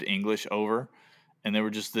dubbed English over, and they were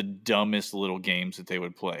just the dumbest little games that they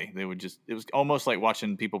would play. It was almost like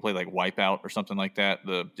watching people play like Wipeout or something like that.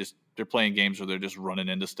 They're playing games where they're just running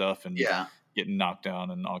into stuff and getting knocked down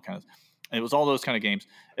and all kinds. And it was all those kind of games.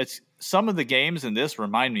 It's some of the games in this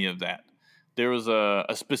remind me of that. There was a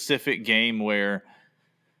specific game where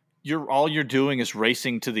all you're doing is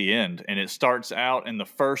racing to the end, and it starts out in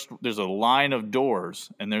there's a line of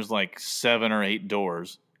doors, and there's like 7 or 8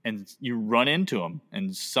 doors. And you run into them,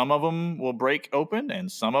 and some of them will break open,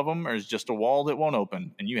 and some of them is just a wall that won't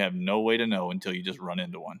open, and you have no way to know until you just run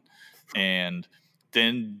into one. And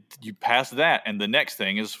then you pass that, and the next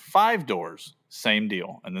thing is 5 doors, same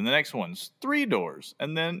deal. And then the next one's 3 doors.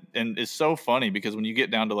 And it's so funny because when you get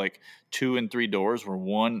down to like 2 and 3 doors where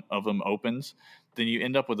one of them opens, then you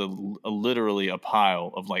end up with literally a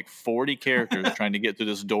pile of like 40 characters trying to get through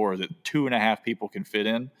this door that 2.5 people can fit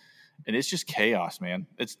in. And it's just chaos, man.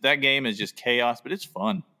 That game is just chaos, but it's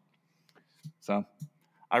fun. So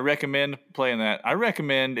I recommend playing that. I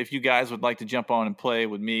recommend if you guys would like to jump on and play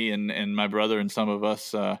with me and my brother and some of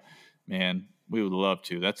us, man, we would love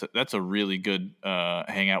to. That's a really good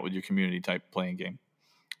hang out with your community type playing game.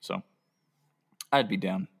 So I'd be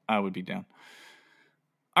down. I would be down.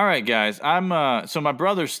 All right, guys. So my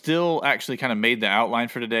brother still actually kind of made the outline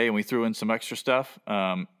for today, and we threw in some extra stuff.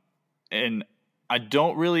 And I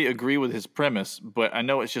don't really agree with his premise, but I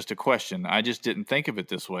know it's just a question. I just didn't think of it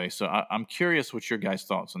this way, so I'm curious what your guys'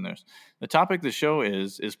 thoughts on this. The topic of the show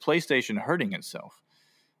is PlayStation hurting itself?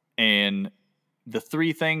 And the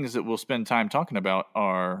 3 things that we'll spend time talking about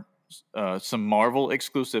are some Marvel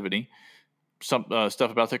exclusivity, some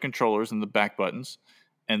stuff about their controllers and the back buttons,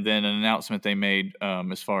 and then an announcement they made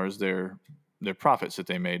as far as their profits that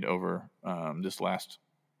they made over this last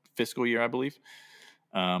fiscal year, I believe.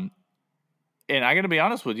 And I got to be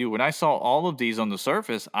honest with you, when I saw all of these on the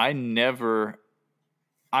surface, I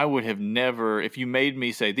would have never, if you made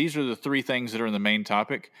me say, these are the 3 things that are in the main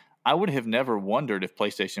topic, I would have never wondered if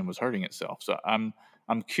PlayStation was hurting itself. So I'm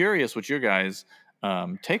curious what your guys'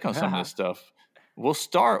 take on some of this stuff. We'll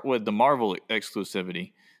start with the Marvel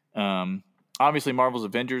exclusivity. Obviously, Marvel's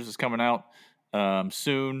Avengers is coming out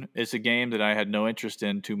soon. It's a game that I had no interest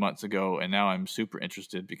in 2 months ago, and now I'm super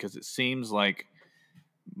interested because it seems like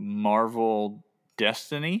Marvel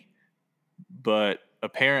Destiny, but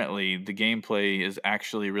apparently the gameplay is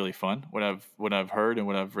actually really fun. What I've heard and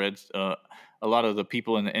what I've read, a lot of the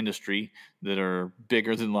people in the industry that are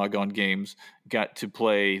bigger than Log On Games got to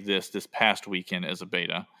play this past weekend as a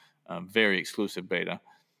beta, very exclusive beta.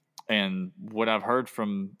 And what I've heard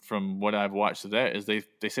from what I've watched of that is they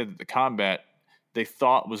said that the combat they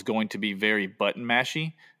thought was going to be very button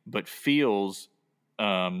mashy, but feels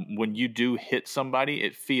when you do hit somebody,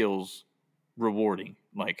 it feels rewarding.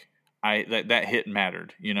 Like that hit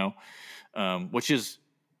mattered, which is,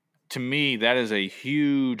 to me, that is a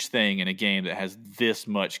huge thing in a game that has this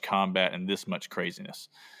much combat and this much craziness.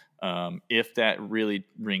 If that really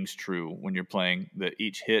rings true when you're playing, that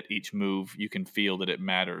each hit, each move, you can feel that it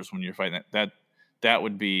matters when you're fighting. That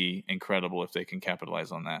would be incredible if they can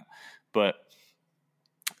capitalize on that. But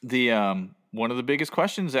the one of the biggest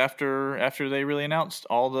questions after they really announced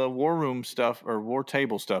all the war room stuff, or war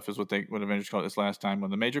table stuff is what Avengers called it this last time. One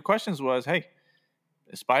of the major questions was, hey,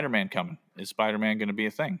 is Spider-Man coming? Is Spider-Man going to be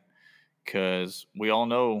a thing? Because we all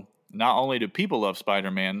know not only do people love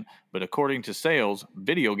Spider-Man, but according to sales,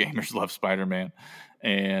 video gamers love Spider-Man.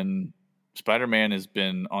 And Spider-Man has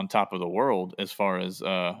been on top of the world as far as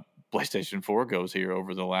PlayStation 4 goes here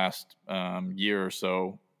over the last year or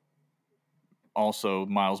so. Also,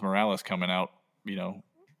 Miles Morales coming out,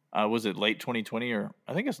 was it late 2020 or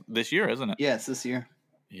I think it's this year, isn't it? Yeah, it's this year.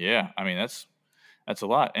 Yeah, I mean that's a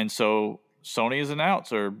lot. And so Sony has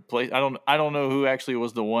announced, or I don't know who actually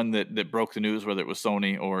was the one that broke the news, whether it was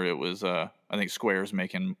Sony or it was I think Square's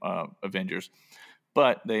making Avengers,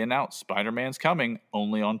 but they announced Spider-Man's coming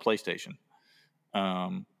only on PlayStation.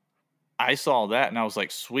 I saw that and I was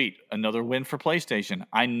like, sweet, another win for PlayStation.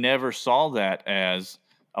 I never saw that as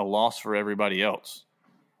a loss for everybody else,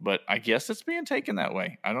 but I guess it's being taken that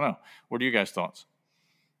way. I don't know. What are you guys' thoughts?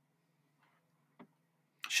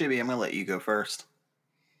 Shibby, I'm gonna let you go first.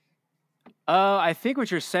 I think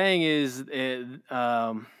what you're saying is,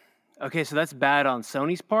 okay, so that's bad on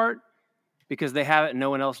Sony's part because they have it and no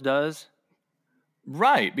one else does.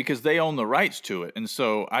 Right, because they own the rights to it. And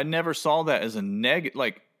so I never saw that as a negative.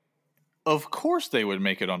 Like, of course they would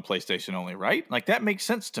make it on PlayStation only, right? Like, that makes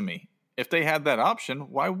sense to me. If they had that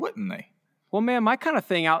option, why wouldn't they? Well, man, my kind of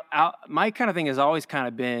thing has always kind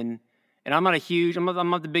of been, and I'm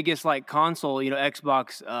not the biggest like console,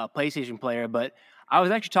 Xbox, PlayStation player, but I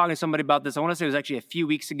was actually talking to somebody about this. I want to say it was actually a few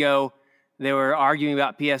weeks ago. They were arguing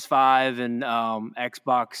about PS5 and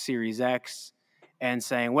Xbox Series X, and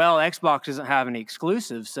saying, well, Xbox doesn't have any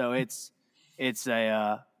exclusives, so it's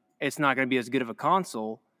not going to be as good of a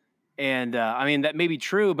console. And I mean, that may be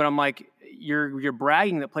true, but I'm like, you're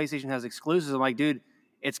bragging that PlayStation has exclusives. I'm like, dude,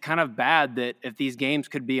 it's kind of bad that if these games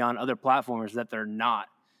could be on other platforms that they're not.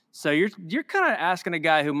 So you're kind of asking a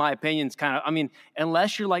guy who, my opinion's kind of, I mean,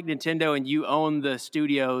 unless you're like Nintendo and you own the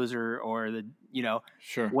studios or the,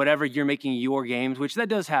 sure, whatever, you're making your games, which that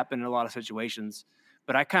does happen in a lot of situations.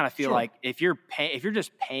 But I kind of feel like if you're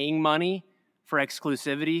just paying money for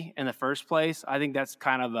exclusivity in the first place, I think that's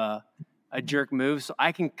kind of a jerk move. So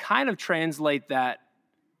I can kind of translate that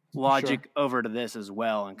logic over to this as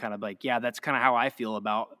well, and kind of like, yeah, that's kind of how I feel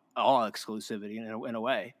about all exclusivity in a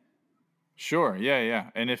way. Sure, yeah.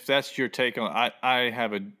 And if that's your take on, I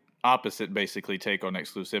have an opposite basically take on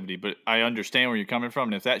exclusivity, but I understand where you're coming from.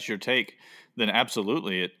 And if that's your take, then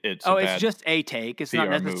absolutely it's it's just a take. It's PR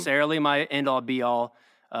not necessarily my end all be all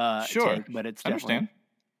take, but it's definitely. I understand.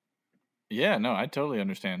 Yeah, no, I totally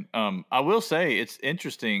understand. I will say it's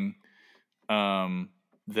interesting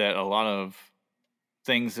that a lot of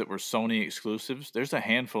things that were Sony exclusives, there's a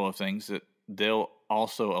handful of things that they'll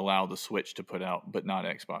also allow the Switch to put out, but not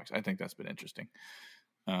Xbox. I think that's been interesting.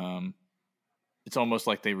 It's almost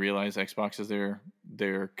like they realize Xbox is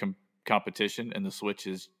their competition, and the Switch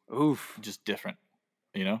is just different.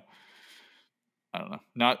 I don't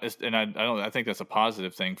know. I think that's a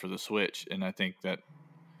positive thing for the Switch, and I think that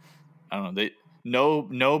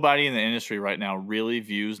nobody in the industry right now really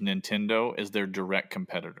views Nintendo as their direct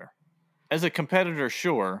competitor. As a competitor,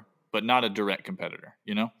 sure, but not a direct competitor,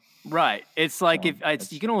 Right. It's like you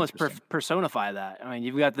can almost personify that. I mean,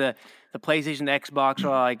 you've got the PlayStation, the Xbox, are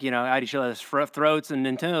like, at each other's throats, and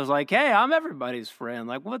Nintendo's like, hey, I'm everybody's friend.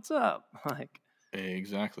 Like, what's up? Like,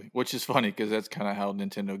 exactly. Which is funny because that's kind of how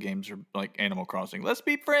Nintendo games are, like Animal Crossing. Let's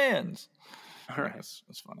be friends. All right.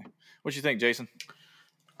 That's funny. What do you think, Jason?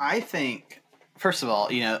 I think, first of all,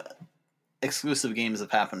 exclusive games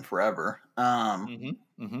have happened forever.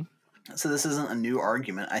 So this isn't a new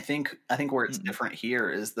argument. I think where it's different here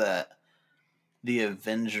is that the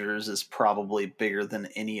Avengers is probably bigger than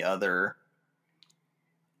any other,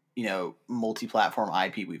 multi-platform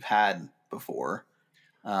IP we've had before.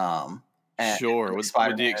 And Sure, with the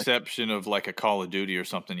Spider-Man. exception of like a Call of Duty or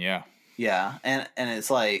something, yeah. Yeah, and it's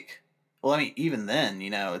like, well, I mean, even then,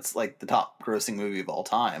 it's like the top grossing movie of all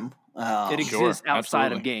time. It Sure, exists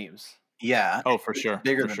outside absolutely. of games. Yeah. Oh, for it's sure,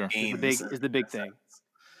 Bigger for than sure. games. Is the big thing.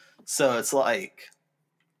 So it's like,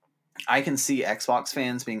 I can see Xbox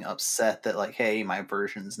fans being upset that like, hey, my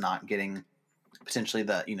version's not getting potentially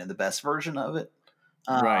the best version of it.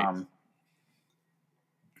 Right.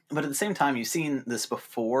 But at the same time, you've seen this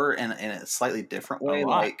before in a slightly different way. A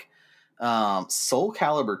lot. Like Soul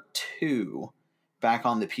Calibur 2 back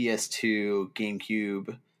on the PS2,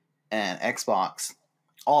 GameCube, and Xbox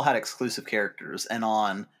all had exclusive characters. And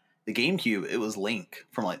on the GameCube, it was Link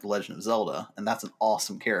from like The Legend of Zelda, and that's an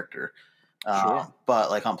awesome character. Sure. But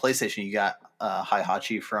like on PlayStation, you got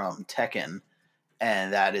Heihachi from Tekken,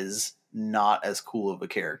 and that is not as cool of a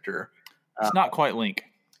character. It's not quite Link.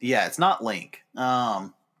 Yeah, it's not Link.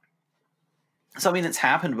 So I mean, it's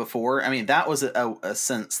happened before. I mean, that was a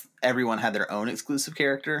since everyone had their own exclusive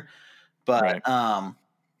character, but Right.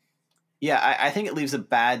 yeah, I think it leaves a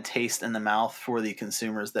bad taste in the mouth for the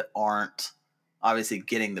consumers that aren't obviously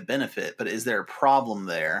getting the benefit. But is there a problem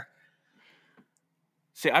there?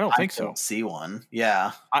 See, I don't think I so. don't see one.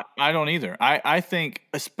 Yeah, I don't either. I think,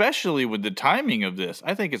 especially with the timing of this,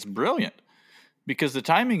 I think it's brilliant because the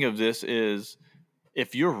timing of this is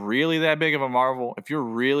if you're really that big of a Marvel, if you're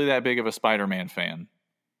really that big of a Spider-Man fan,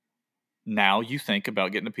 now you think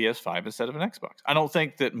about getting a PS5 instead of an Xbox. I don't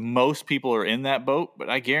think that most people are in that boat, but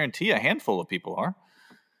I guarantee a handful of people are.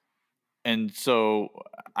 And so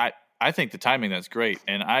I think the timing that's great,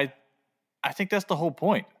 and I think that's the whole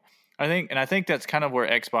point. I think that's kind of where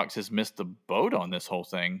Xbox has missed the boat on this whole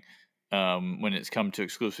thing when it's come to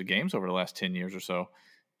exclusive games over the last 10 years or so,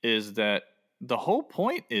 is that the whole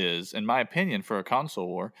point is, in my opinion, for a console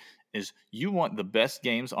war, is you want the best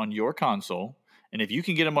games on your console, and if you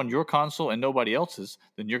can get them on your console and nobody else's,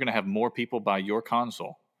 then you're going to have more people buy your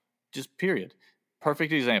console. Just period.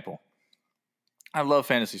 Perfect example. I love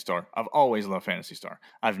Phantasy Star. I've always loved Phantasy Star.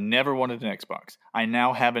 I've never wanted an Xbox. I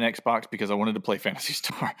now have an Xbox because I wanted to play Phantasy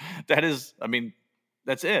Star. That's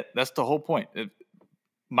it. That's the whole point.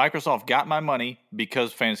 Microsoft got my money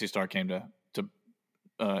because Phantasy Star came to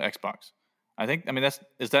Xbox.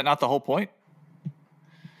 Is that not the whole point?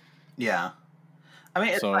 yeah. I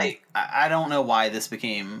mean, it's like I don't know why this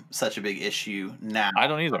became such a big issue now. I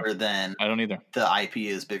don't either. Other than I don't either. The IP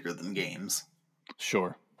is bigger than games.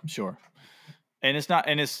 Sure. And it's not,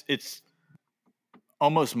 and it's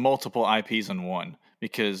almost multiple IPs in one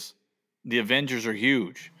because the Avengers are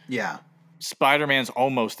huge. Yeah. Spider-Man's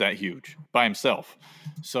almost that huge by himself.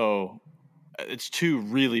 So it's two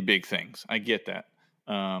really big things. I get that.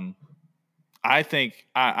 I think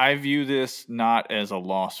I view this not as a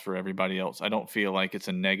loss for everybody else. I don't feel like it's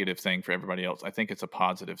a negative thing for everybody else. I think it's a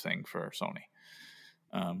positive thing for Sony.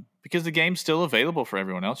 Because the game's still available for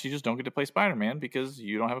everyone else. You just don't get to play Spider-Man because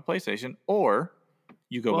you don't have a PlayStation, or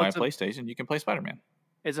you buy a PlayStation, you can play Spider-Man.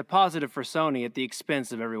 It's a positive for Sony at the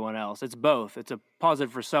expense of everyone else. It's both. It's a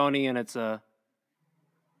positive for Sony and it's a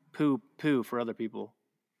poo for other people.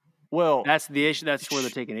 Well, that's the issue. That's where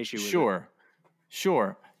they're taking issue with it.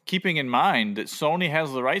 Sure. Keeping in mind that Sony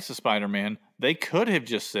has the rights to Spider-Man, they could have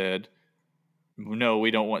just said, no,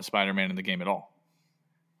 we don't want Spider-Man in the game at all.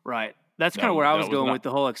 Right. That's kind of where I was going with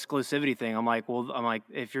the whole exclusivity thing. I'm like,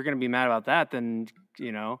 if you're going to be mad about that, then,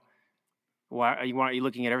 why aren't you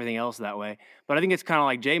looking at everything else that way? But I think it's kind of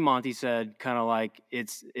like Jay Monty said, kind of like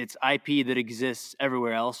it's IP that exists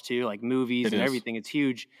everywhere else too, like movies and everything. It's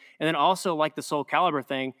huge. And then also like the Soul Calibur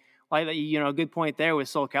thing, like, a good point there with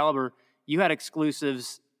Soul Calibur, you had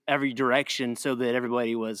exclusives every direction so that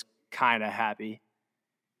everybody was kind of happy.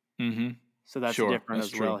 Mm-hmm. So that's different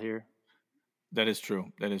as well here. That is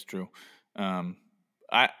true. I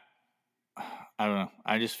don't know.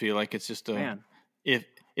 I just feel like it's just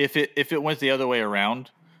if it went the other way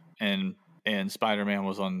around and Spider-Man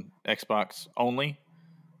was on Xbox only,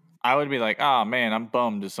 I would be like, man, I'm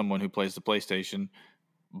bummed as someone who plays the PlayStation,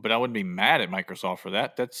 but I wouldn't be mad at Microsoft for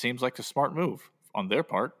that. That seems like a smart move on their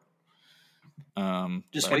part. It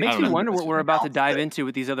makes me wonder what we're about to dive into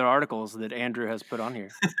with these other articles that Andrew has put on here.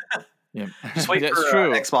 Yeah, just wait for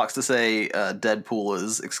Xbox to say Deadpool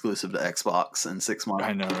is exclusive to Xbox in 6 months.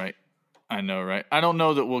 I know, right? I don't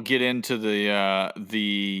know that we'll get into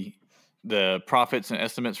the profits and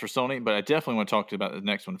estimates for Sony, but I definitely want to talk to you about the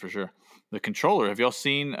next one for sure. The controller. Have y'all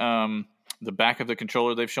seen the back of the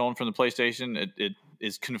controller they've shown from the PlayStation? It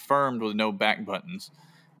is confirmed with no back buttons,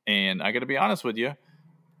 and I got to be honest with you,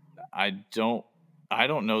 I don't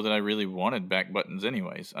know that I really wanted back buttons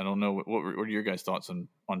anyways. I don't know what are your guys' thoughts on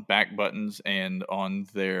back buttons and on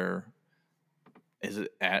their Is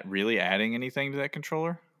it really adding anything to that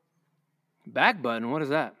controller? Back button. What is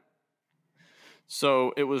that?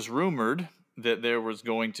 So it was rumored that there was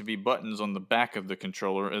going to be buttons on the back of the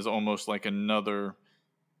controller as almost like another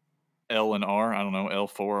L and R. I don't know, L4,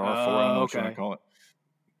 R4. I don't know what you want to call it.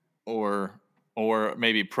 Or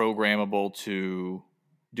maybe programmable to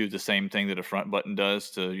do the same thing that a front button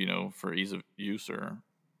does to, for ease of use or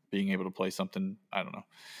being able to play something. I don't know.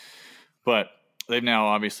 But they've now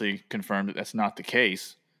obviously confirmed that that's not the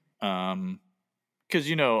case.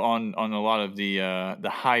 Because on a lot of the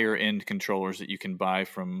higher end controllers that you can buy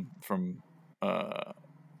from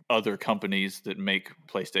other companies that make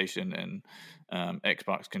PlayStation and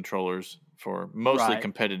Xbox controllers for mostly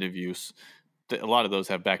competitive use, a lot of those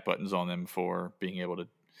have back buttons on them for being able to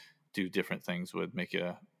do different things with. Make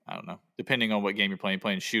it I don't know, depending on what game you're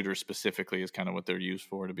playing shooters specifically is kind of what they're used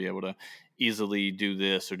for, to be able to easily do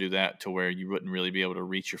this or do that to where you wouldn't really be able to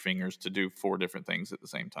reach your fingers to do 4 different things at the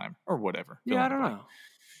same time or whatever. Yeah, I don't know.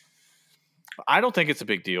 I don't think it's a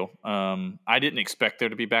big deal. I didn't expect there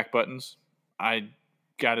to be back buttons. I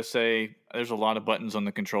got to say, there's a lot of buttons on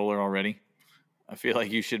the controller already. I feel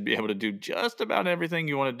like you should be able to do just about everything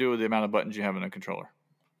you want to do with the amount of buttons you have in a controller.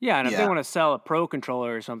 Yeah, and if they want to sell a pro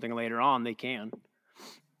controller or something later on, they can.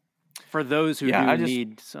 For those who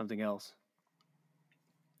need something else.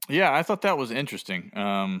 Yeah, I thought that was interesting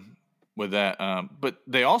with that. But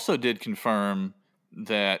they also did confirm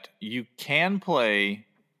that you can play.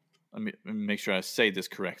 Let me make sure I say this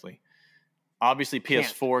correctly. Obviously,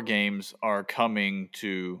 PS4 games are coming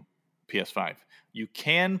to PS5. You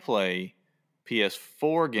can play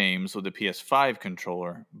PS4 games with a PS5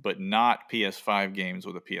 controller, but not PS5 games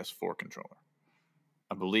with a PS4 controller.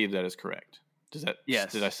 I believe that is correct. Does that?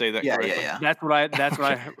 Yes. Did I say that correctly? Yeah. That's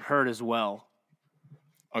what I heard as well.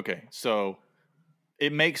 Okay, so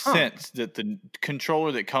it makes sense that the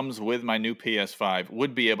controller that comes with my new PS5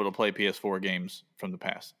 would be able to play PS4 games from the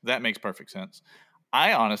past. That makes perfect sense.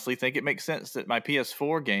 I honestly think it makes sense that my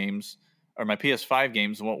PS4 games or my PS5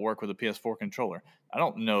 games won't work with a PS4 controller. I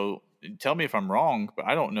don't know. Tell me if I'm wrong, but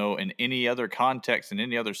I don't know in any other context, in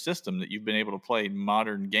any other system, that you've been able to play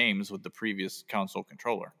modern games with the previous console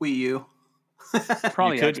controller. Wii U.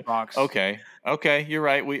 Probably Xbox. Okay, you're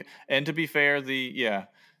right. And to be fair,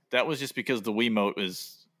 that was just because the Wiimote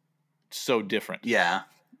is so different. Yeah.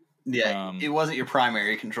 It wasn't your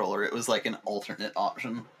primary controller. It was like an alternate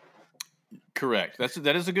option. Correct.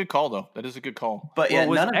 That is a good call, though. That is a good call. But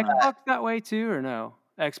was Xbox that way too, or no?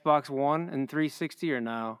 Xbox One and 360, or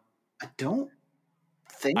no? I don't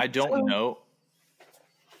think. I don't know.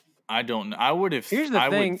 I don't know. I would have. Here's the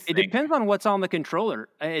thing. It depends on what's on the controller.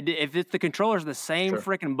 If the controller's the same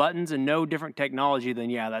freaking buttons and no different technology, then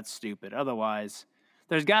yeah, that's stupid. Otherwise,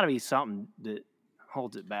 there's got to be something that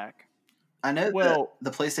holds it back. I know that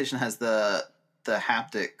the PlayStation has the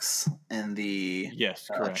haptics and the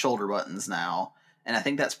shoulder buttons now, and I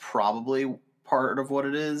think that's probably part of what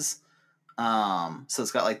it is. So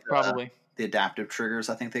it's got like the adaptive triggers,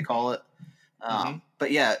 I think they call it. But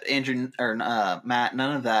yeah, Andrew or Matt,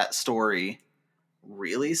 none of that story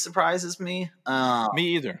really surprises me.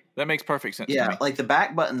 Me either. That makes perfect sense. Yeah, to me. like the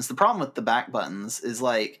back buttons. The problem with the back buttons is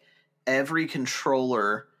like every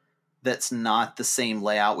controller that's not the same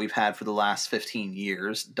layout we've had for the last 15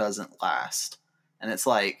 years doesn't last. And it's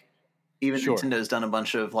like even Nintendo's done a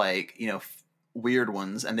bunch of like, weird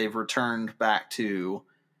ones, and they've returned back to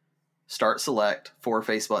start select, 4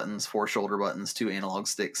 face buttons, 4 shoulder buttons, 2 analog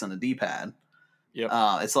sticks, and a D-pad. Yep.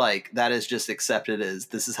 It's like that is just accepted as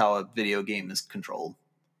this is how a video game is controlled.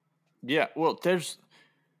 Yeah, well, there's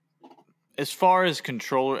as far as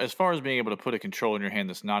being able to put a controller in your hand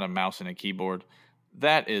that's not a mouse and a keyboard,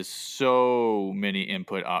 that is so many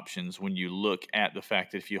input options when you look at the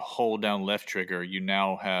fact that if you hold down left trigger, you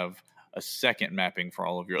now have a second mapping for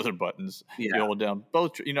all of your other buttons. Yeah. You hold down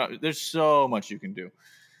both, there's so much you can do.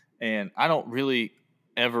 And I don't really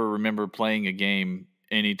ever remember playing a game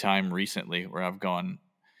anytime recently where I've gone,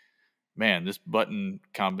 man, this button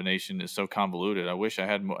combination is so convoluted. I wish I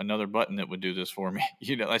had another button that would do this for me.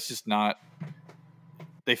 That's just not.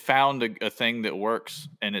 They found a thing that works,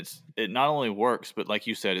 and it not only works, but like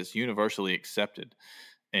you said, it's universally accepted.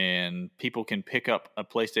 And people can pick up a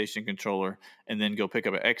PlayStation controller and then go pick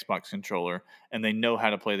up an Xbox controller, and they know how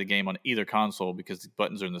to play the game on either console because the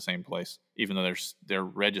buttons are in the same place, even though they're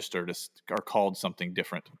registered are called something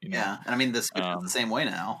different. Yeah, and I mean the Switch is the same way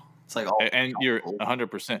now. It's like and you're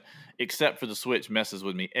 100%, except for the Switch messes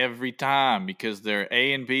with me every time because their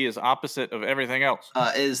A and B is opposite of everything else.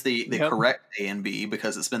 Is the correct A and B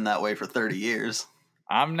because it's been that way for 30 years.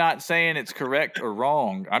 I'm not saying it's correct or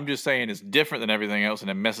wrong. I'm just saying it's different than everything else,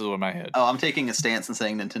 and it messes with my head. Oh, I'm taking a stance and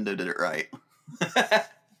saying Nintendo did it right.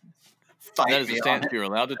 That is a stance you're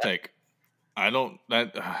allowed to take. I don't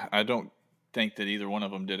think that either one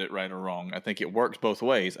of them did it right or wrong. I think it works both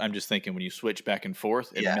ways. I'm just thinking when you switch back and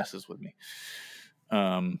forth, it messes with me.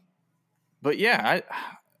 But yeah,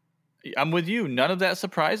 I'm with you. None of that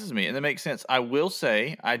surprises me, and that makes sense. I will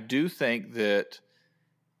say, I do think that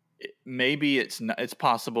maybe it's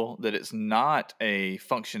possible that it's not a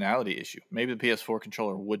functionality issue. Maybe the PS4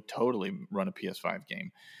 controller would totally run a PS5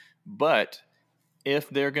 game, but if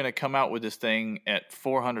they're going to come out with this thing at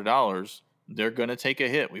 $400, they're going to take a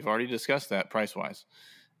hit. We've already discussed that price-wise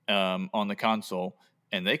on the console,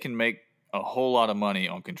 and they can make a whole lot of money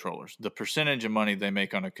on controllers. The percentage of money they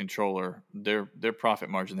make on a controller, their profit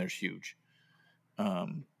margin there's huge.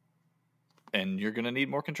 And you're going to need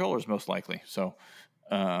more controllers most likely. So,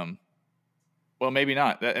 well, maybe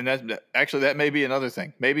not. That may be another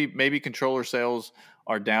thing. Maybe controller sales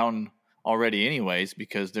are down already anyways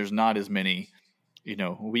because there's not as many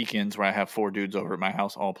weekends where I have 4 dudes over at my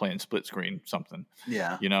house all playing split screen something.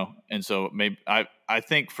 Yeah. And so maybe I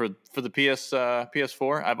think for the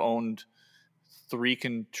PS4, I've owned 3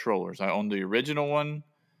 controllers. I owned the original one.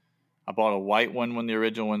 I bought a white one when the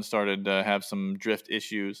original one started to have some drift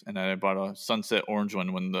issues, and then I bought a sunset orange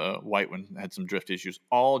one when the white one had some drift issues,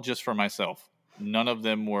 all just for myself. None of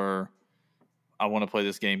them were, I want to play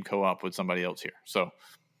this game co-op with somebody else here. So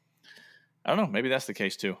I don't know. Maybe that's the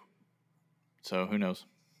case too. So who knows?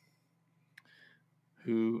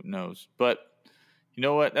 Who knows? But you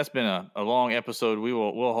know what? That's been a long episode.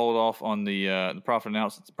 We'll hold off on the profit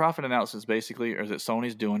announcements. The profit announcements basically are that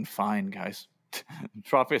Sony's doing fine, guys.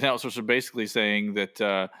 Profit announcers are basically saying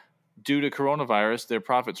that due to coronavirus, their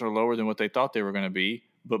profits are lower than what they thought they were going to be.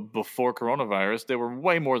 But before coronavirus, they were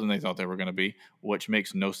way more than they thought they were going to be, which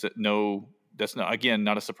makes that's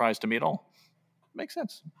not a surprise to me at all. Makes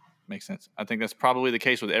sense. I think that's probably the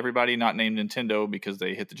case with everybody not named Nintendo because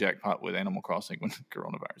they hit the jackpot with Animal Crossing when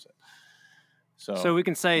coronavirus hit. So we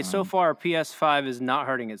can say so far PS5 is not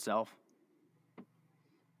hurting itself.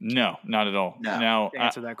 No, not at all. No. Now, to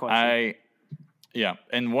answer that question.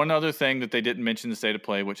 And one other thing that they didn't mention the state of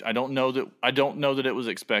play, which I don't know that it was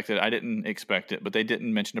expected. I didn't expect it, but they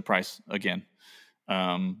didn't mention the price again.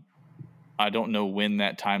 I don't know when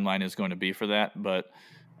that timeline is going to be for that, but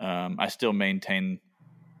I still maintain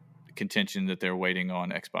contention that they're waiting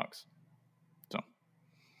on Xbox. So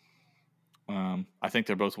I think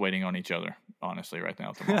they're both waiting on each other, honestly, right now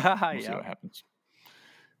at the moment. We'll see what happens.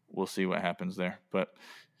 We'll see what happens there. But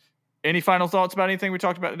any final thoughts about anything we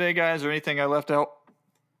talked about today, guys, or anything I left out?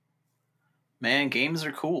 Man, games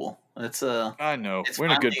are cool. I know. We're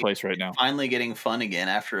in a good place right now. Finally getting fun again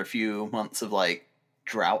after a few months of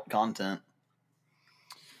drought content.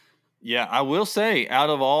 Yeah, I will say, out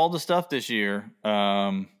of all the stuff this year,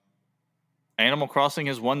 Animal Crossing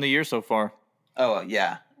has won the year so far. Oh,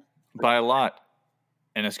 yeah. By a lot.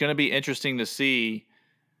 And it's going to be interesting to see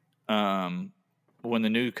when the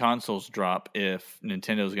new consoles drop, if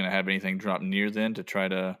Nintendo is going to have anything drop near then to try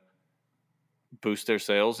to boost their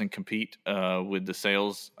sales and compete with the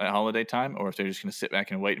sales at holiday time, or if they're just going to sit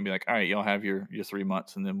back and wait and be like, all right, y'all have your 3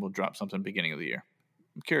 months and then we'll drop something beginning of the year.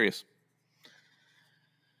 I'm curious.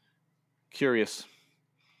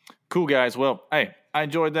 Cool, guys. Well, hey, I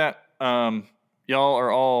enjoyed that. Y'all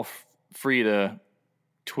are all free to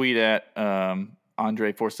tweet at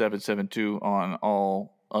Andre4772 on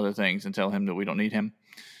all other things and tell him that we don't need him.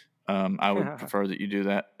 I would prefer that you do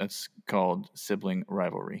that. That's called sibling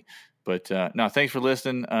rivalry. But no, thanks for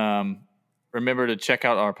listening. Remember to check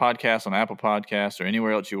out our podcast on Apple Podcasts or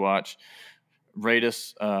anywhere else you watch. Rate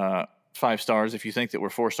us 5 stars. If you think that we're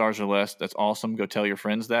 4 stars or less, that's awesome. Go tell your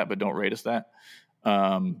friends that, but don't rate us that.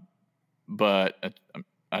 But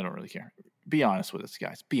I don't really care. Be honest with us,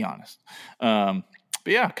 guys. Be honest.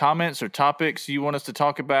 But yeah, comments or topics you want us to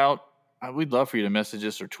talk about, we'd love for you to message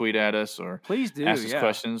us or tweet at us or please do ask us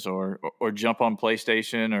questions or jump on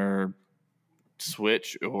PlayStation or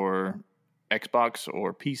Switch or Xbox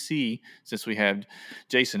or PC since we have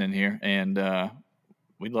Jason in here, and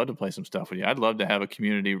we'd love to play some stuff with you. I'd love to have a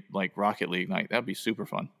community like Rocket League night. That'd be super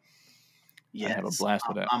fun. Yeah, I'd have a blast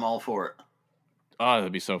with that. I'm all for it. Oh,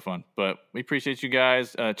 that'd be so fun. But we appreciate you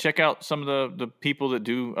guys. Check out some of the people that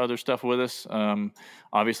do other stuff with us.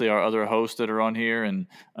 Obviously, our other hosts that are on here, and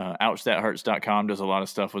ouchthathurts.com does a lot of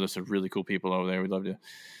stuff with us. They're really cool people over there. We'd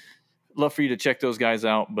love for you to check those guys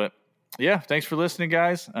out. But yeah, thanks for listening,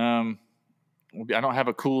 guys. I don't have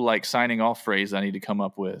a cool signing off phrase I need to come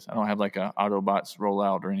up with. I don't have a Autobots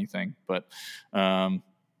rollout or anything. But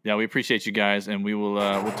yeah, we appreciate you guys, and we'll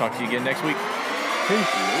talk to you again next week.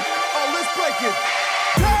 Oh, let's break it.